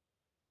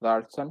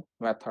Larson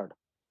method.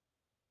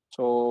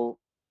 So,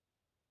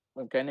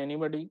 can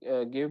anybody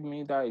give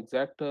me the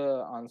exact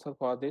answer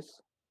for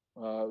this?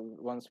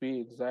 Once we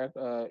exact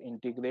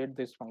integrate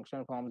this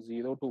function from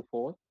 0 to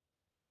 4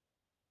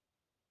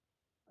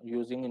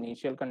 using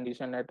initial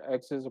condition at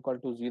x is equal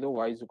to 0,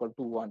 y is equal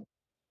to 1.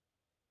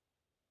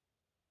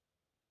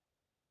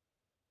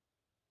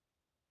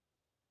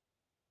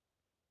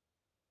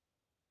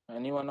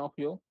 Any one of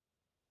you?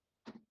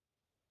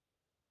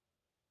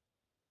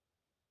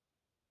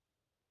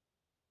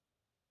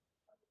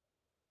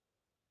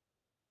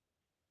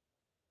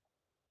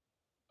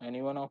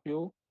 Any one of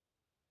you?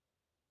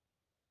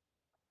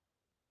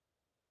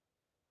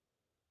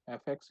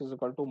 Fx is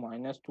equal to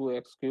minus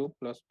 2x cube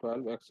plus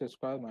 12x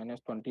square minus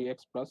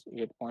 20x plus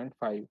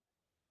 8.5.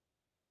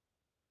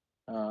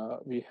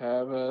 We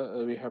have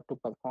to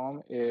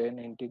perform an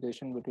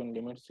integration between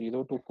limits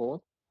 0 to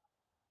 4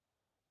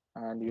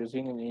 and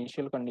using an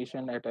initial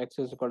condition at x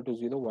is equal to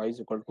 0, y is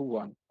equal to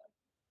 1.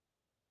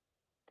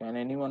 Can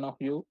any one of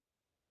you?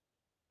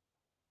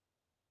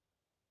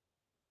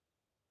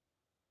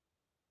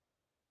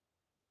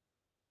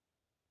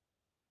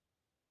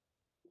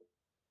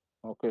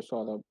 Okay,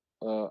 so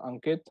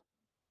Ankit,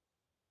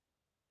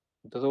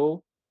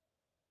 Dhruv,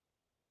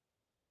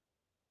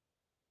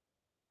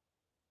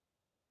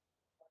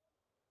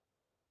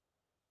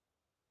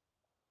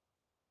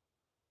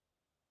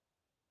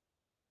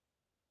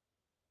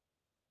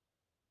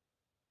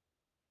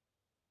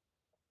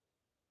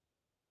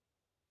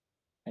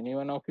 any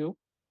one of you?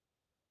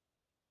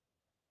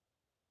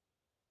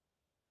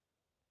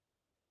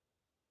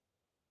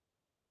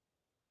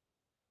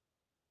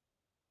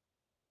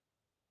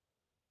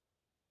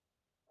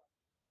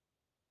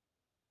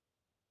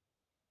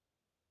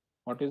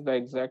 What is the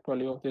exact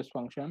value of this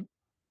function?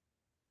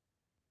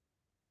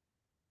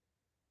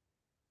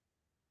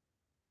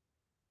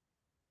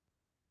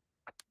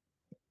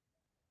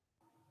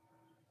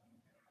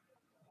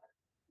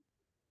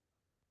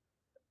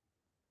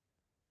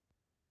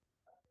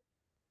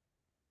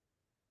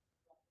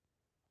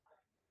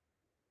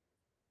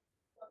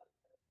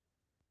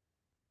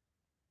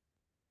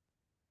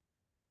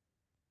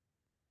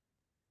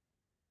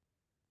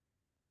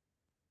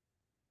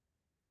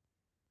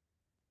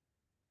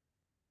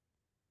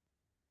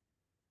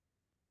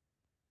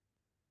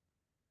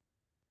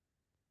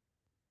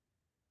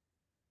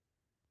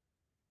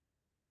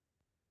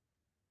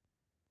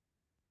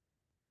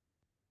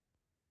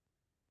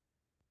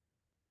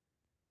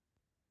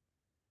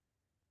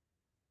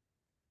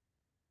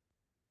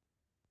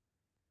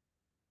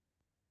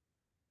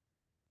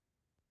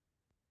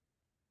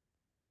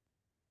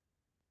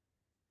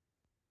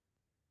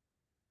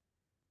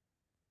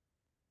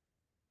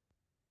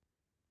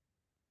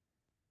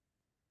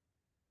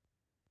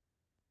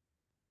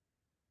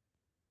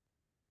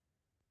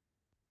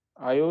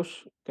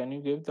 Ayush, can you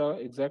give the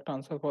exact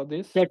answer for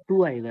this? Sir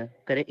 2 आएगा,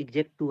 correct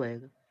exact 2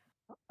 आएगा.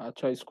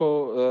 अच्छा, इसको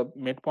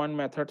mid point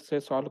method से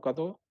solve कर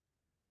दो.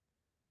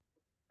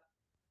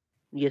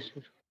 Yes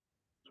sir.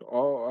 So,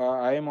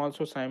 I am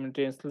also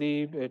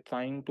simultaneously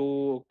trying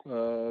to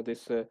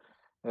this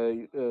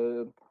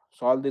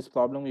solve this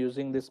problem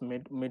using this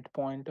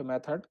midpoint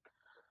method.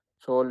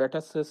 So let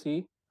us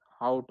see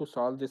how to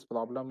solve this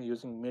problem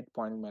using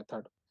midpoint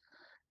method.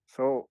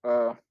 So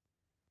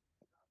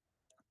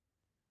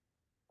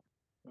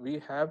we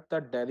have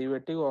the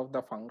derivative of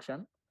the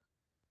function,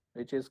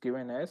 which is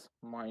given as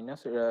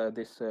minus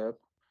this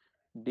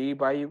d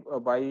by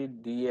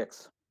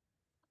dx,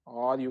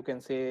 or you can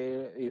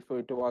say if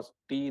it was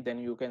t, then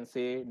you can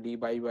say d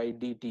by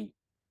dt.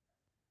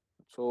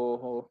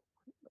 So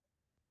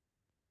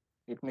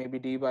it may be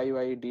d by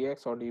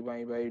dx or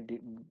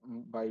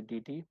by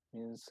dt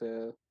means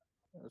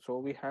so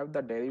we have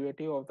the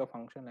derivative of the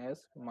function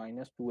as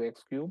minus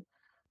 2x cube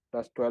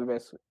plus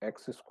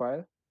 12x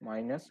square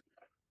minus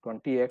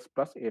 20x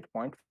plus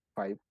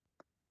 8.5.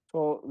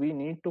 So we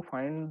need to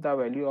find the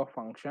value of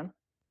function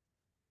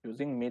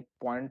using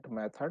midpoint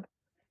method,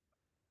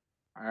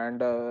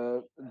 and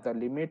the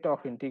limit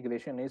of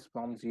integration is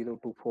from 0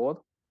 to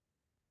 4,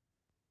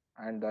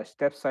 and the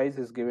step size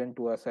is given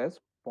to us as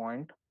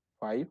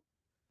 0.5,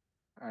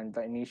 and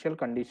the initial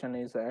condition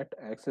is at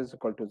x is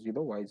equal to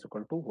 0, y is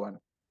equal to 1.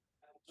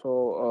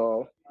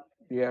 So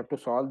we have to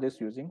solve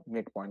this using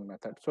midpoint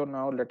method. So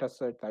now let us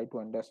try to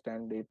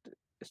understand it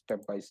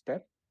step by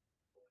step.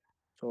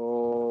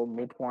 So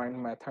midpoint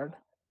method.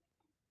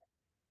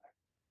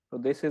 So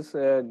this is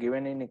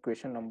given in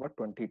equation number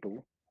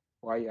 22.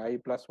 yi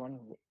plus 1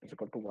 is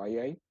equal to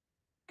yi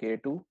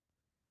k2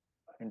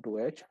 into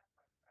h,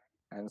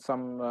 and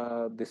some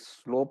this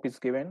slope is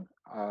given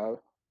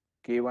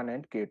k1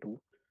 and k2.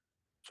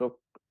 So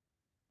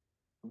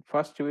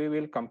first we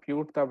will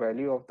compute the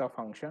value of the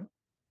function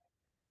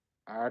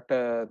at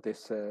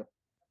this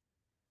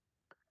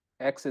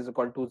x is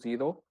equal to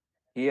 0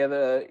 Here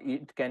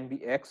it can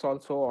be x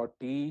also, or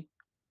t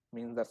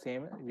means the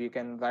same. We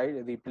can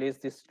replace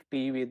this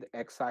t with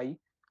xi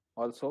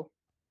also.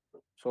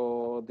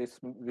 So this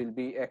will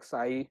be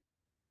xi,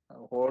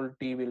 whole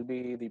t will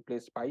be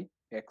replaced by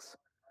x.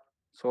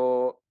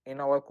 So in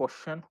our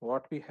question,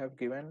 what we have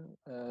given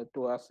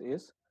to us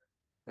is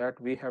that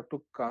we have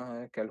to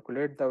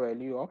calculate the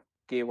value of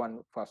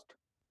k1 first.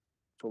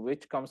 So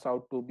which comes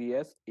out to be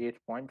as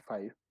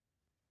 8.5.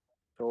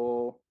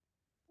 So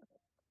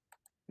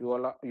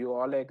you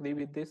all agree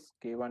with this?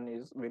 K1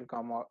 is will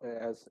come out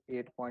as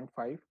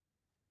 8.5.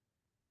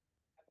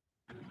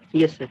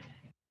 Yes, sir.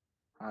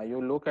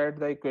 You look at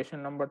the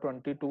equation number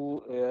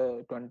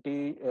 22,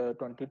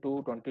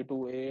 22,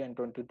 22a and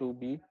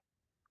 22b.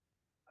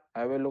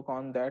 Have a look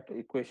on that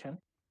equation.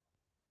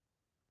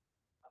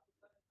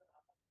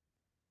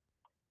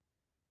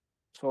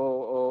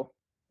 So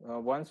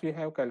once we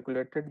have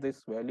calculated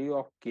this value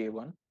of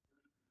k1,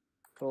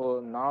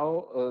 so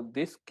now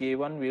this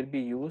k1 will be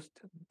used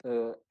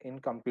in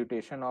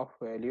computation of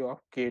value of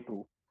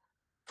k2.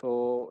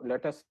 So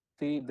let us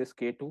see this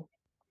k2.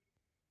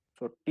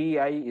 So ti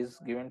is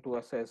given to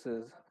us as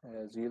is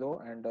 0,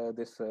 and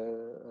this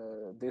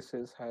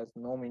is has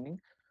no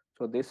meaning.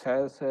 So this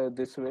has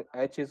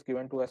h is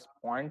given to us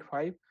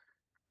 0.5.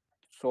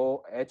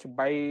 So h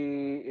by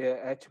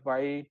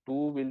 2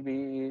 will be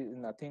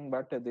nothing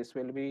but this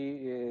will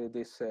be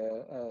this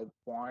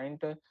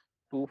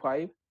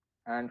 0.25,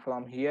 and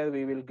from here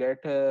we will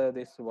get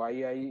this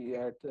yi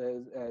at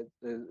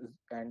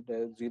and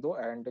 0,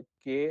 and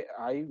ki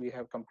we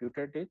have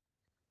computed it.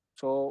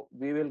 So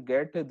we will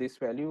get this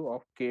value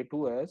of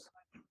k2 as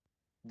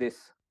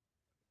this.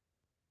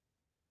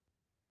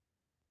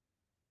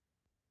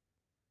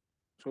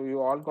 So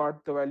you all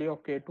got the value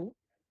of k2.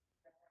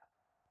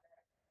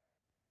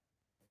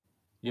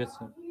 Yes,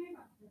 sir.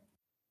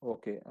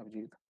 Okay,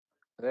 Abhijit.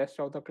 Rest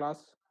of the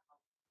class,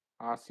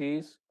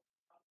 Ashish,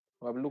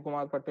 Bablu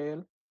Kumar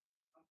Patel.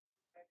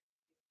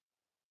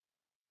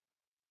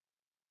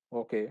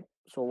 Okay,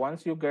 so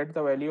once you get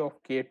the value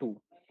of k2,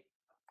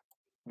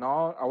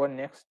 now our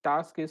next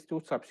task is to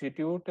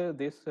substitute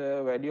this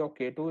value of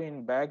k2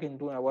 in back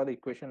into our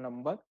equation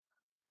number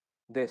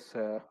this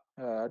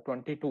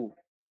 22.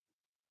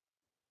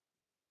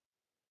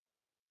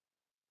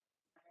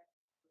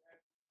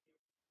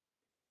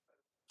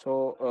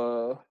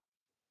 So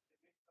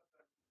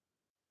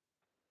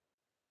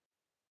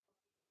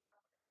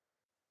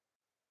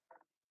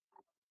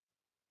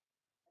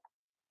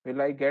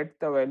will I get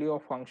the value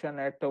of function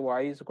at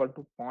y is equal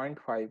to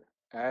 0.5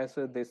 as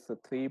this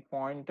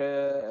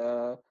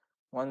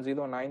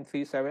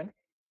 3.10937.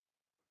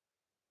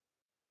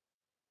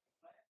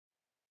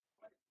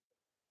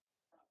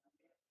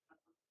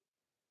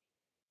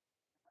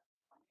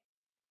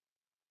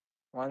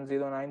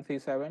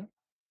 10937.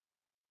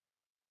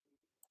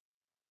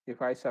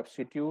 If I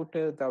substitute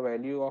the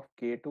value of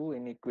k2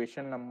 in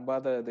equation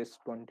number this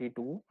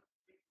 22,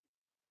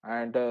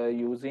 and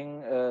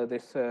using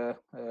this mm,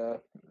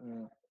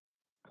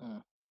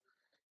 mm,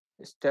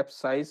 step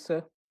size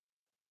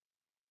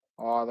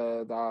or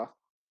the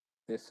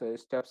this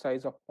step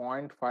size of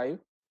 0.5,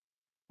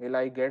 will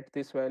I get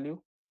this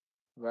value?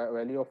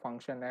 Value of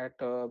function at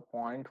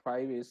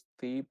 0.5 is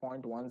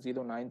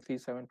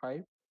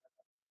 3.109375.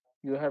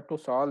 You have to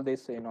solve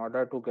this in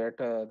order to get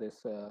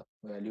this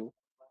value.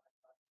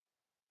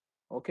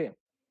 Okay,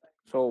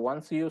 so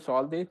once you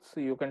solve this,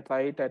 you can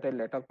try it at a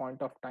later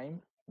point of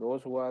time.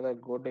 Those who are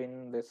good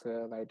in this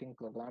writing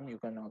program, you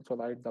can also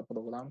write the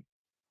program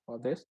for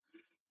this.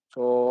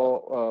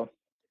 So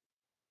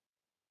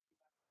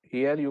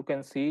here you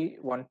can see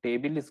one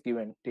table is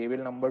given, table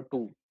number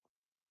 2.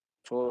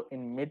 So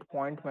in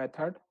midpoint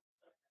method,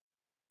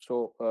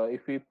 so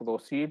if we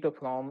proceed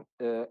from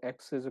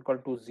x is equal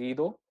to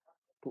 0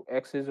 to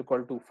x is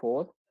equal to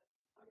 4,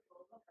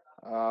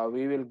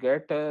 we will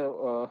get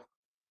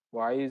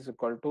y is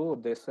equal to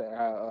this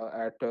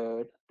at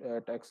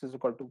x is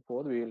equal to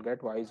 4, we will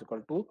get y is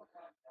equal to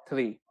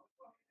 3.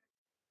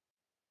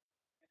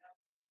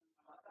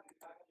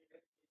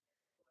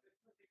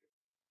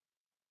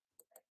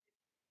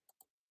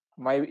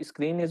 My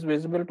screen is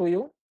visible to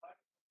you?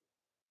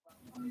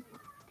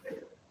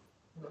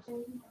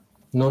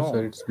 No,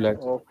 sir, No. it's black.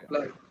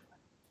 Okay.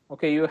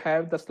 Okay, you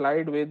have the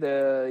slide with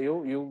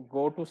you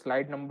go to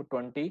slide number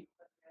 20.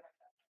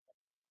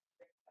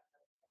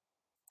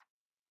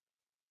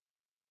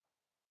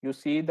 You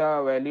see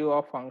the value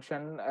of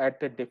function at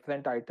the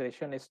different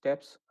iteration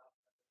steps.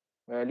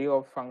 Value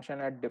of function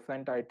at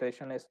different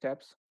iteration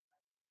steps.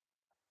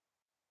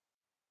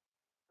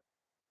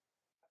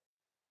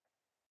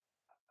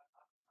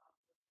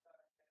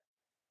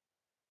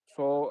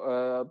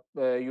 So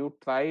you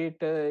try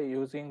it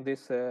using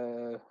this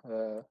uh,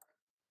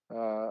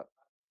 the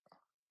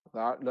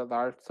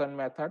Larson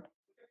method.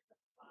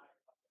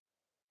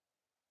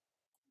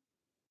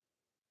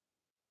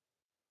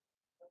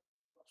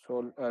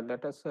 So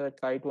let us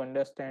try to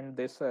understand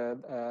this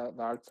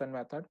Larson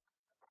method.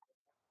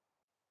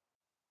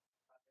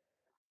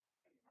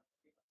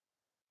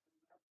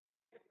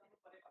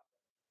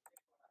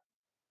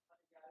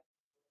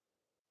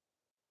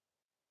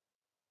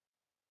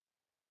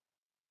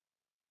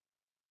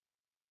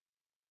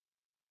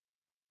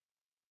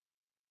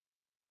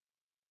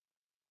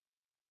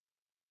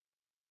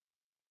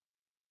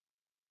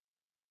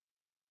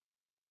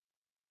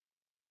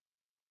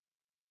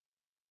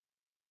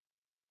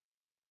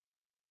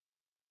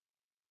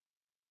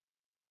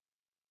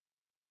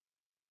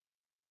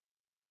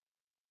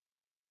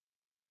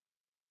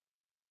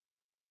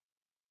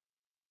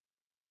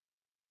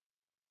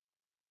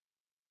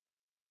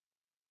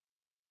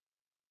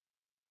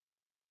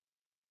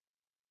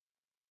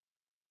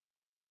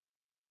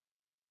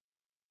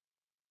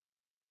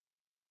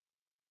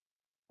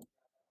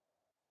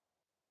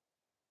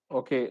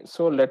 Okay,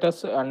 so let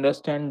us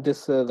understand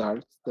this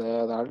Ralston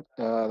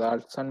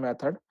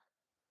method.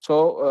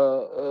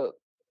 So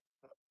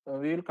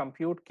we will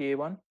compute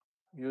K1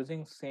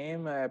 using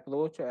same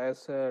approach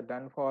as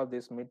done for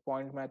this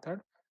midpoint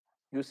method.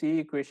 You see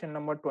equation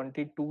number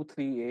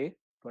 22.3a,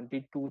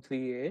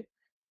 22.3a,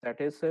 that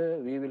is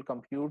we will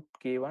compute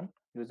K1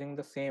 using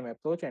the same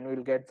approach and we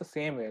will get the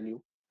same value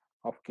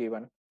of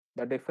K1.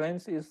 The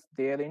difference is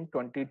there in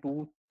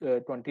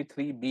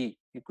 23b,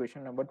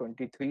 equation number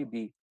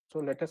 23b. So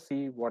let us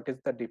see what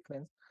is the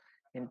difference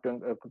in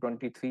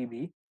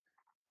 23b.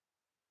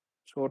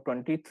 So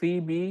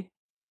 23b,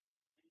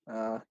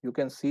 you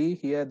can see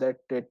here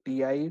that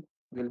Ti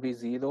will be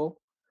 0,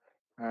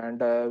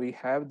 and we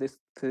have this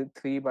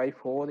 3 by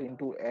 4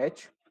 into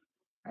h,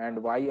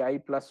 and yi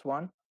plus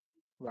 1,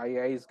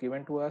 yi is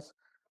given to us,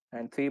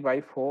 and 3 by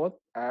 4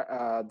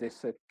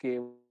 this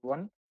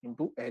k1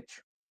 into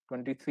h,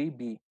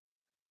 23b.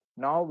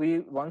 Now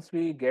once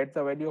we get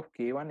the value of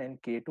k1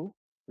 and k2,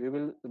 we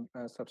will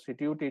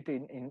substitute it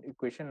in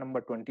equation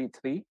number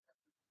 23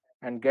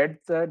 and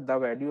get the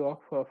value of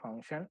a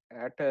function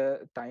at a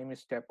time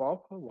step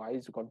of y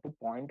is equal to zero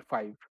point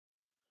 0.5.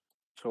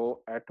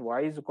 So at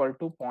y is equal to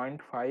zero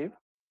point 0.5,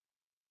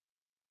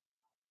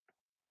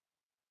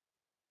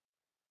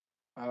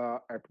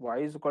 at y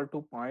is equal to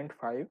zero point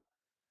 0.5,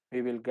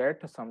 we will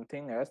get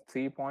something as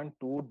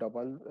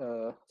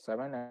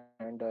 3.277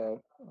 and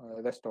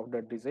rest of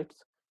the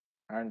digits.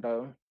 And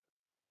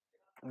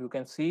you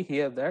can see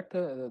here that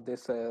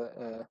this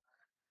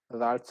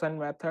Ralston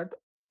method,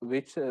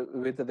 which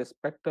with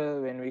respect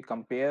when we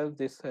compare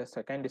this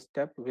second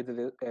step with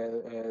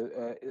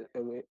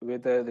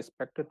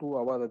respect to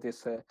our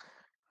this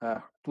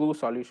true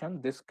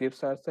solution, this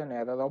gives us an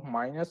error of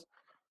minus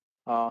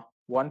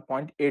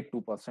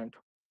 1.82%.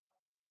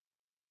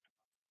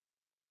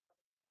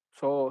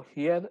 So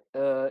here,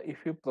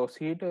 if you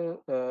proceed,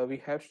 we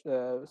have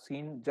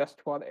seen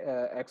just for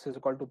x is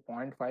equal to zero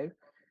point 0.5.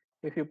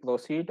 If you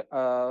proceed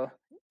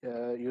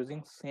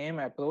using same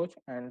approach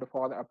and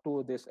for up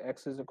to this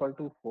x is equal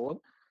to 4,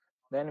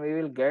 then we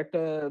will get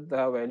the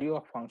value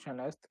of function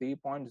as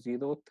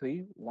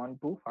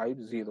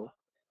 3.031250.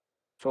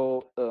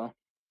 So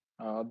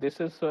this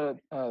is the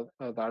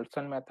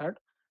Ralston method,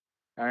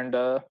 and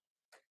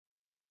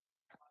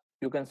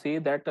you can see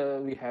that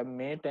we have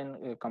made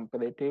an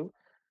comparative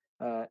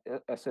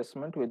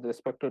assessment with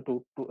respect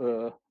to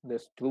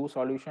this true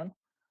solution.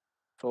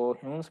 So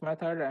Hume's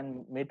method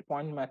and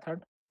midpoint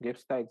method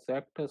gives the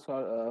exact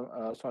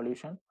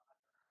solution,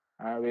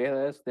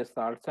 whereas this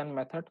Ralston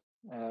method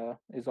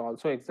is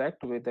also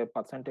exact with a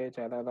percentage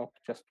error of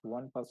just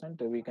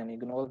 1%. We can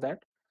ignore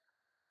that.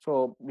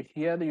 So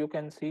here you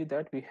can see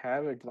that we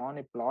have drawn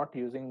a plot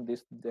using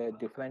this the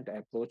different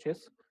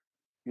approaches.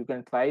 You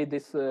can try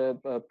this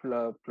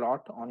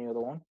plot on your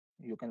own.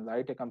 You can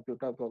write a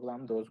computer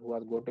program, those who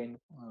are good in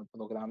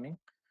programming,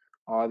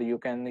 or you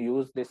can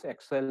use this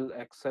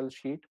Excel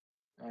sheet,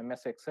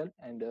 MS Excel,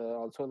 and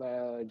also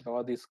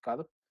draw this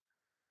curve.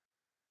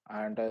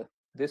 And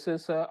this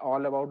is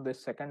all about the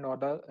second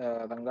order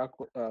Ranga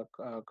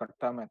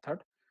Katta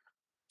method.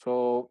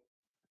 So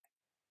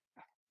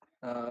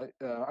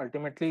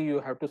ultimately you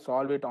have to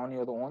solve it on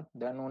your own,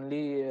 then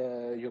only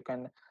you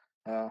can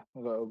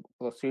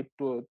proceed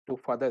to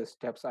further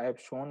steps. I have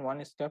shown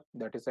one step,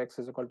 that is x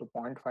is equal to zero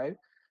point 0.5.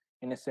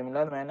 In a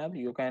similar manner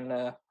you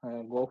can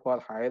go for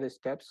higher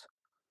steps.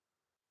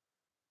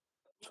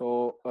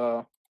 So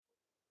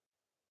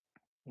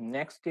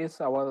next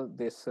is our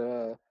this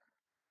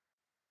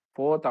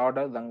fourth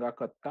order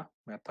Rangakatta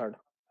method.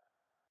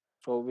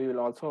 So we will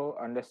also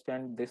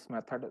understand this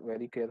method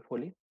very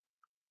carefully.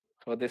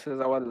 So this is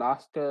our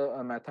last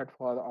method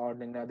for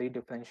ordinary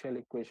differential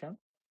equation.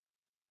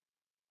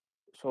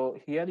 So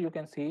here you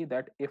can see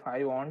that if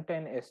I want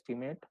an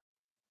estimate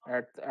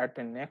at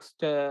the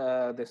next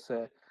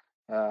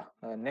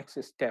next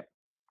step,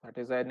 that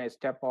is a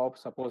step of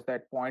suppose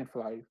that zero point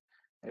 0.5,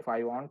 if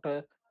I want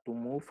to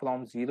move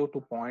from 0 to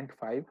zero point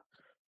 0.5,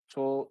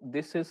 so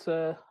this is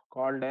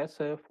called as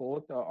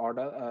fourth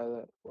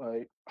order.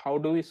 How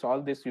do we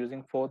solve this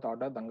using fourth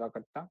order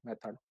Dangakatta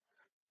method?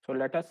 So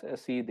let us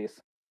see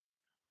this.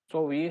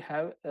 So we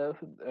have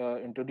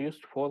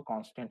introduced four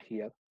constant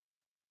here,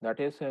 that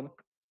is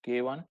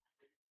k1,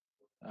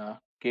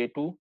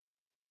 k2,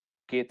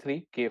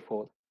 k3,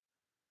 k4.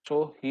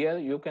 So here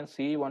you can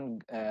see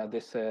one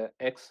this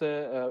x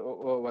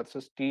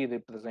versus t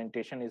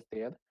representation is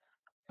there.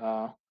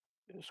 Uh,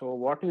 so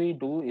what we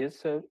do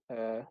is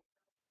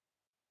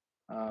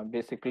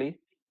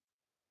basically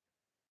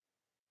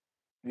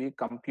we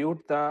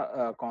compute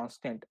the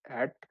constant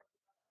at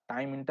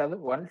time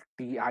interval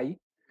ti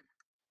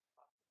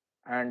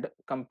and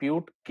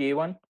compute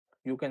k1.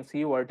 You can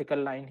see vertical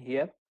line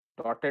here,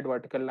 dotted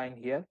vertical line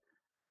here.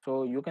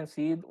 So you can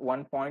see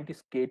one point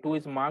is k2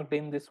 is marked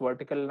in this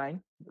vertical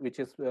line, which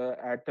is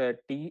at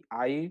ti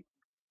I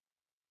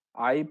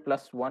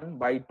plus 1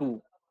 by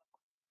 2,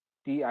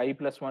 ti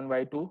plus 1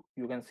 by 2.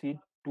 You can see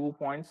 2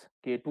 points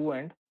k2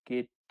 and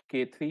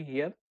k3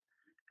 here,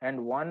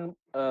 and one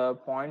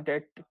point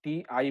at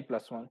ti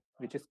plus 1.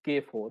 which is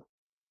K4.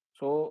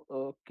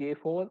 So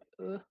K4,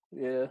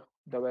 the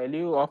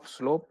value of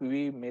slope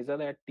we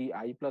measure at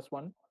Ti plus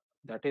 1,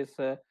 that is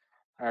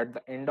at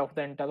the end of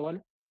the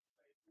interval,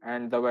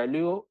 and the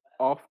value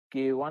of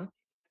K1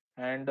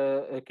 and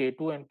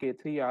K2 and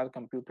K3 are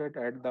computed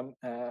at the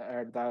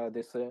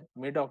this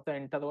mid of the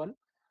interval,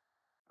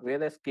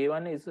 whereas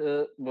K1 is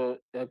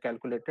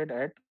calculated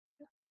at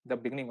the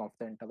beginning of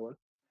the interval.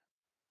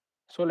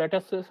 So let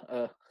us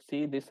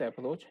see this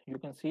approach. You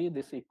can see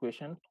this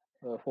equation,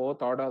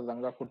 fourth order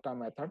Runge-Kutta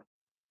method.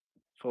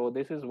 So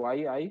this is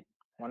yi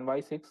 1 by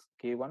 6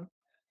 k1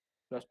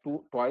 plus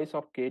 2 twice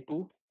of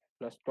k2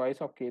 plus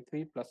twice of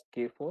k3 plus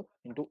k4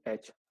 into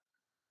h.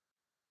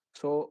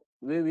 So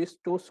we wish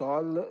to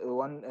solve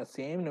one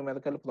same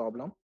numerical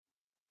problem,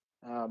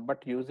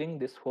 but using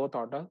this fourth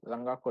order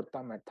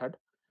Runge-Kutta method.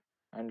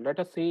 And let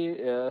us see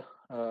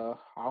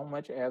how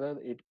much error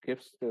it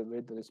gives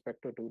with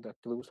respect to the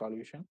true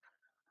solution.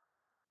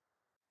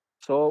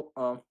 So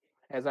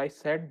as I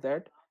said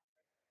that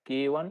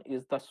k1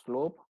 is the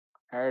slope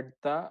at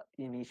the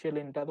initial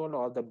interval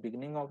or the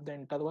beginning of the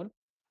interval.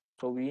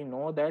 So we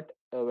know that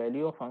a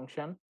value of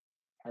function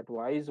at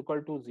y is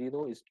equal to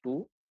 0 is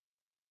 2.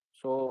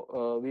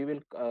 So we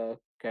will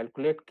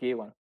calculate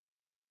k1,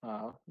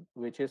 uh,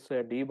 which is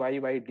dy by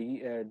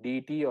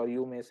dt, or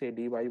you may say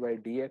dy by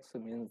dx,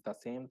 means the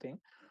same thing.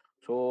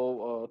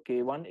 So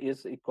k1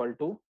 is equal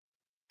to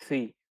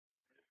 3.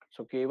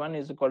 So k1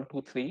 is equal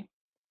to 3.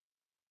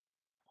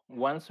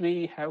 Once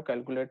we have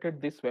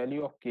calculated this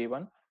value of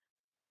k1,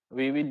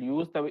 we will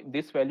use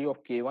this value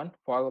of k1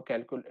 for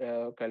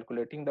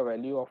calculating the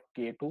value of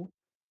k2.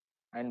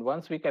 And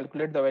once we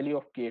calculate the value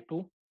of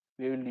k2,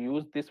 we will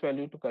use this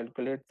value to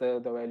calculate the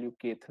value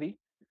k3.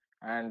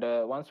 And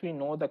once we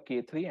know the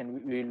k3,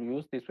 and we will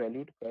use this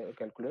value to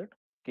calculate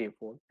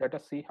k4. Let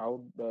us see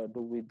how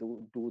do we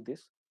do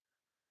this.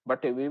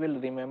 But we will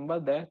remember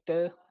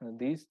that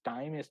these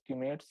time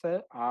estimates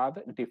are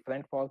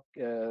different for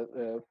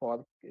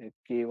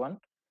k1.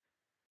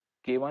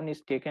 K1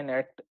 is taken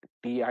at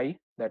ti,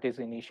 that is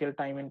initial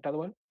time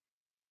interval.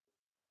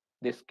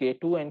 This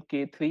k2 and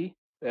k3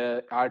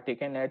 are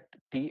taken at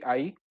ti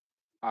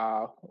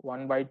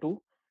 1 by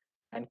 2,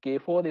 and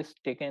k4 is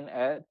taken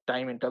at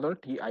time interval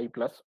ti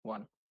plus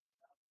 1.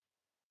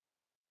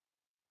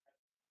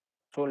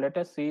 So let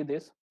us see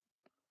this.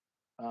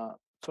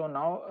 So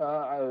now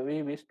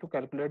we wish to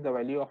calculate the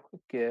value of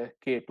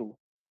k2.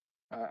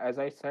 As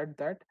I said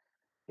that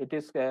it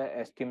is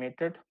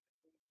estimated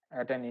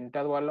at an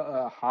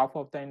interval, half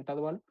of the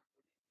interval.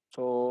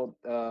 So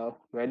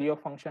value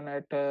of function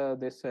at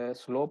this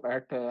slope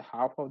at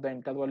half of the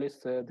interval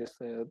is the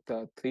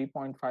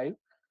 3.5,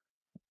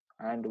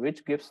 and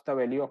which gives the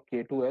value of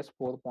k2 as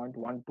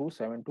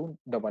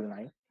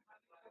 4.127299.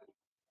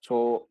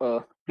 So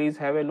please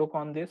have a look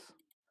on this.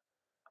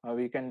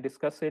 We can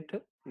discuss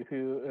it if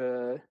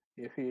you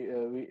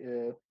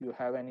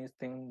have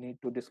anything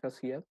need to discuss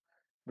here,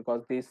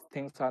 because these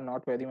things are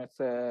not very much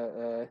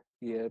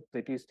yeah,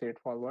 pretty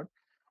straightforward.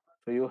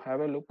 So you have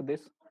a look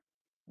this.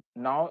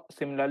 Now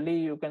similarly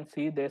you can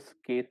see this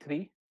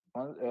k3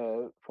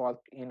 for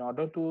in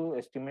order to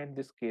estimate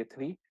this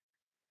k3,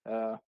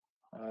 uh,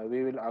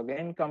 we will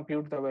again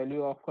compute the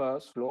value of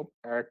slope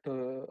at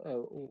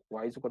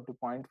y is equal to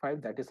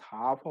 0.5, that is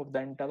half of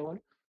the interval,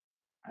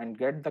 and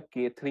get the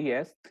k3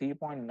 as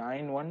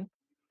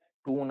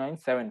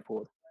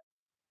 3.912974.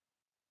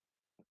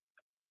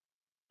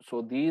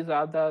 So these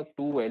are the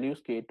two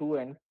values, k2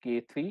 and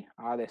k3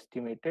 are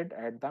estimated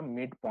at the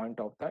midpoint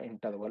of the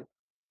interval.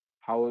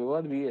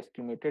 However, we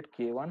estimated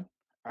k1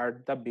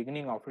 at the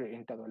beginning of the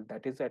interval,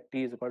 that is at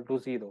t is equal to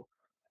 0.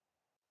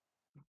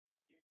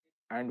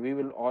 And we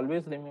will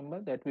always remember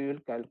that we will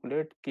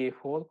calculate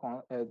k4,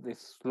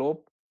 this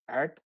slope,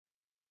 at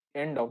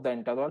end of the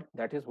interval,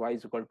 that is y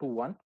is equal to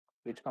 1,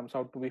 which comes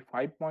out to be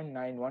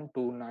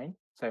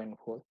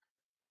 5.912974.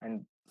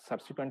 And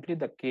subsequently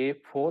the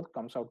k4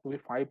 comes out to be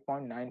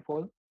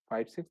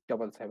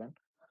 5.945677.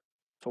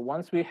 So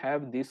once we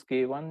have this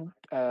k1,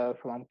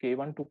 from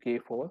k1 to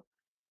k4,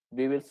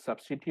 we will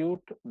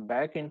substitute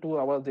back into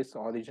our this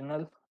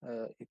original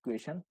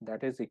equation,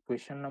 that is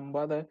equation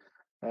number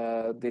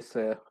this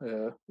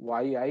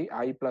yi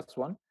I plus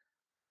 1.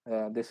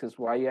 This is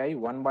yi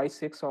 1 by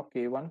 6 of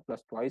k1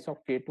 plus twice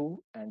of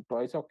k2 and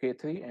twice of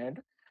k3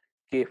 and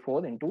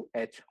k4 into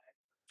h.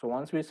 So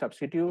once we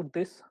substitute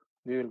this,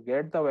 we will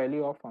get the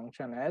value of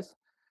function as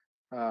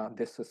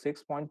this is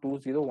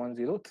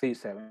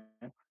 6.201037.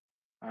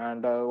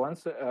 And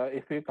once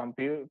if we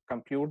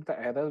compute the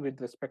error with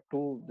respect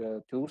to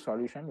the true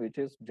solution, which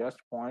is just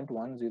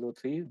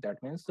 0.103,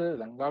 that means the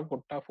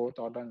Runge-Kutta fourth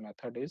order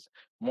method is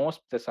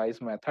most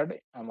precise method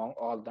among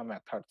all the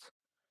methods.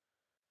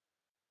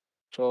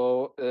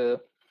 So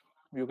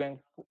you can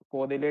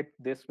correlate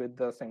this with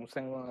the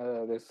Simpson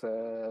this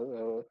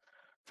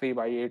 3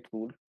 by 8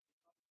 rule.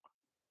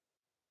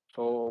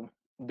 So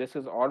this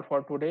is all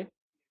for today,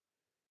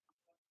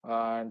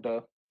 and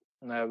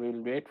I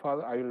will wait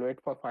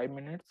for 5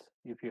 minutes.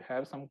 If you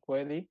have some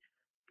query,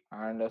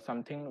 and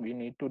something we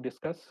need to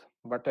discuss.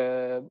 But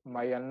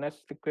my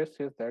honest request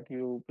is that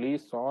you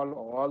please solve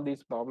all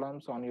these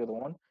problems on your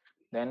own.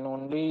 Then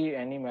only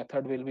any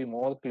method will be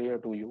more clear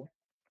to you.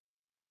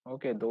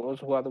 Okay, those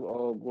who are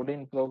good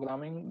in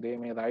programming, they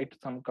may write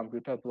some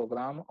computer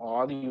program,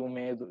 or you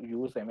may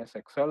use MS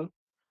Excel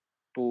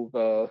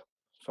to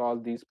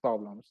solve these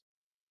problems.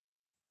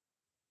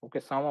 Okay,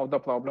 some of the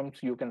problems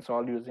you can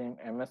solve using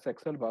MS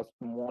Excel, but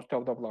most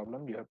of the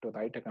problem you have to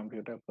write a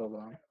computer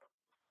program.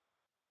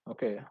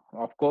 Okay,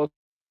 of course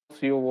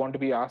you won't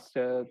be asked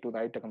to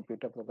write a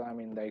computer program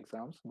in the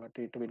exams, but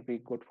it will be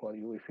good for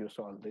you if you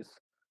solve this,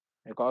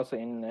 because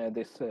in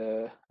this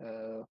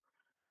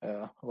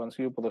once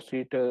you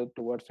proceed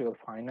towards your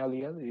final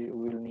year, you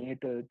will need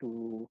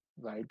to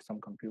write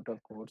some computer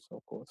codes,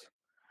 of course.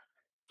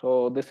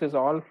 So this is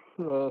all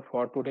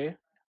for today.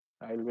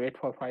 I'll wait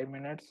for 5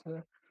 minutes.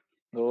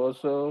 Those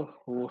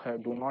who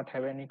do not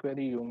have any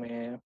query, you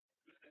may,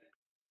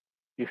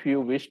 if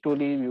you wish to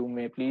leave, you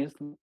may please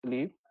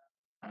leave,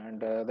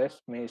 and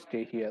rest may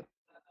stay here.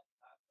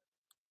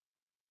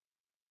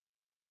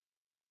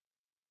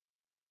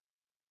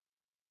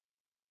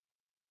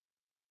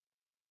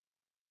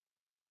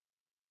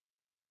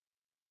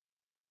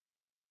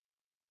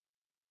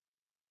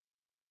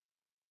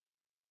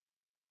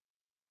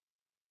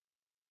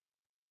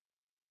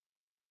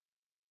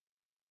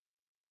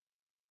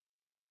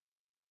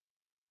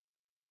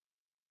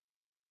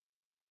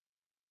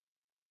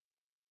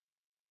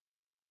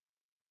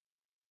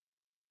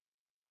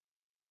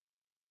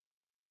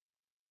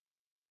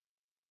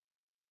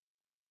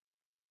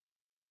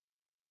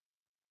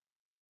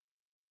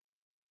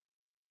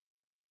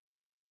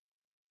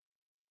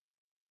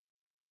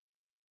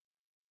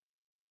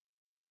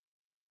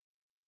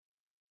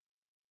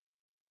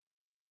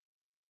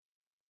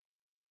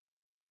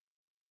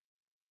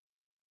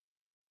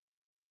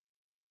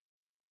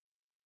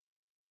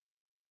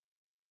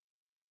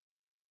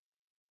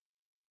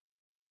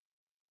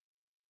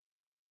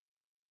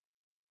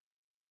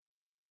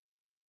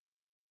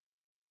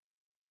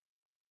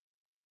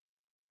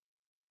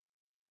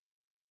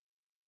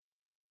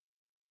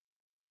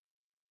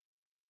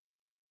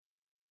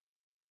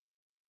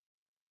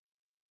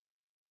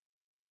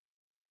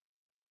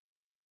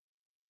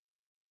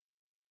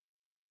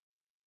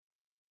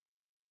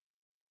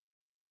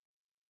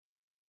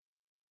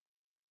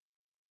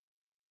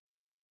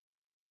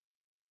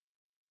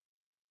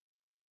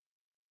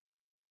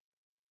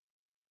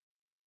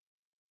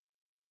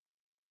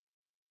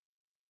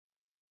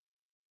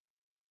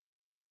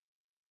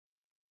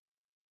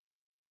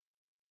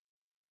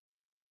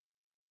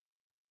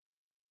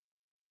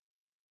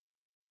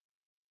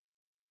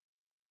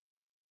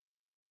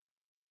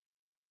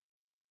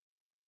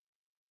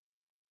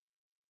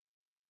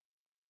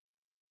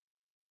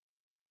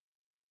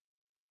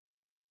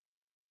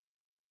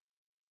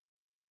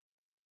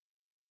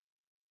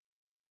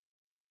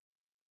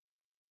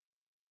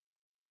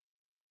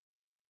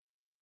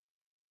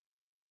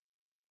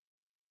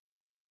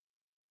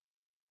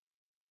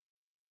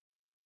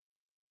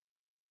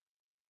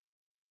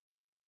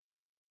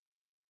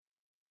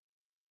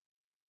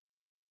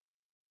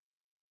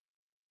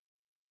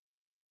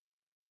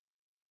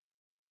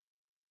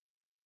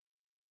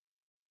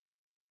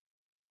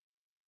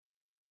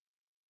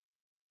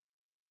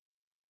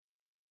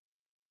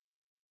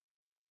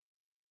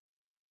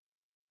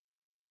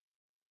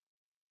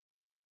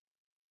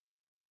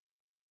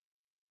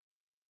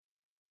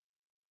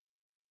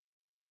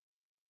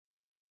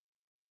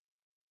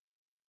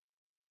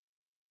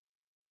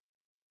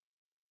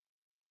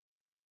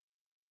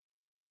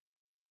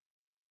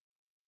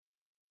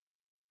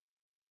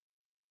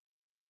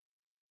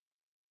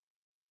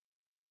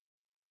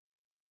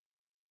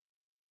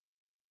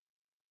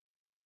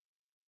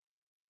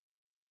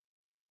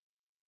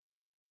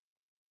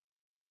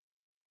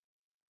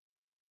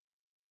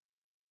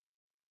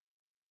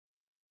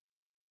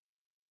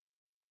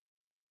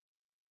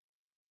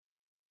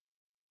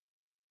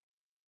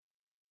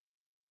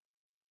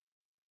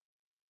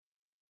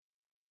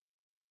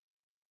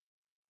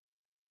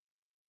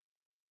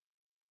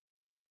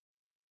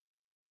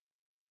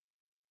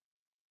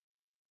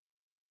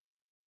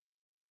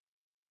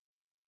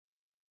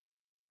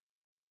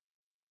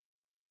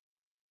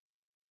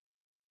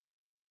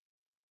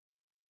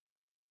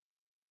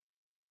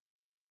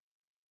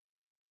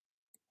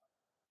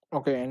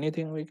 Okay,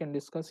 anything we can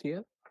discuss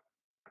here?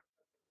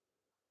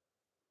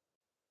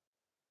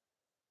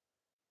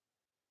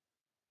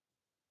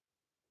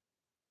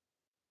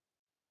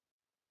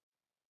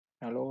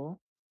 Hello,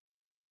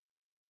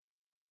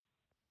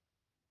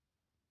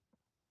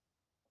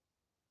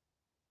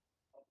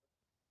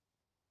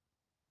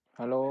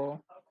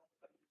 hello.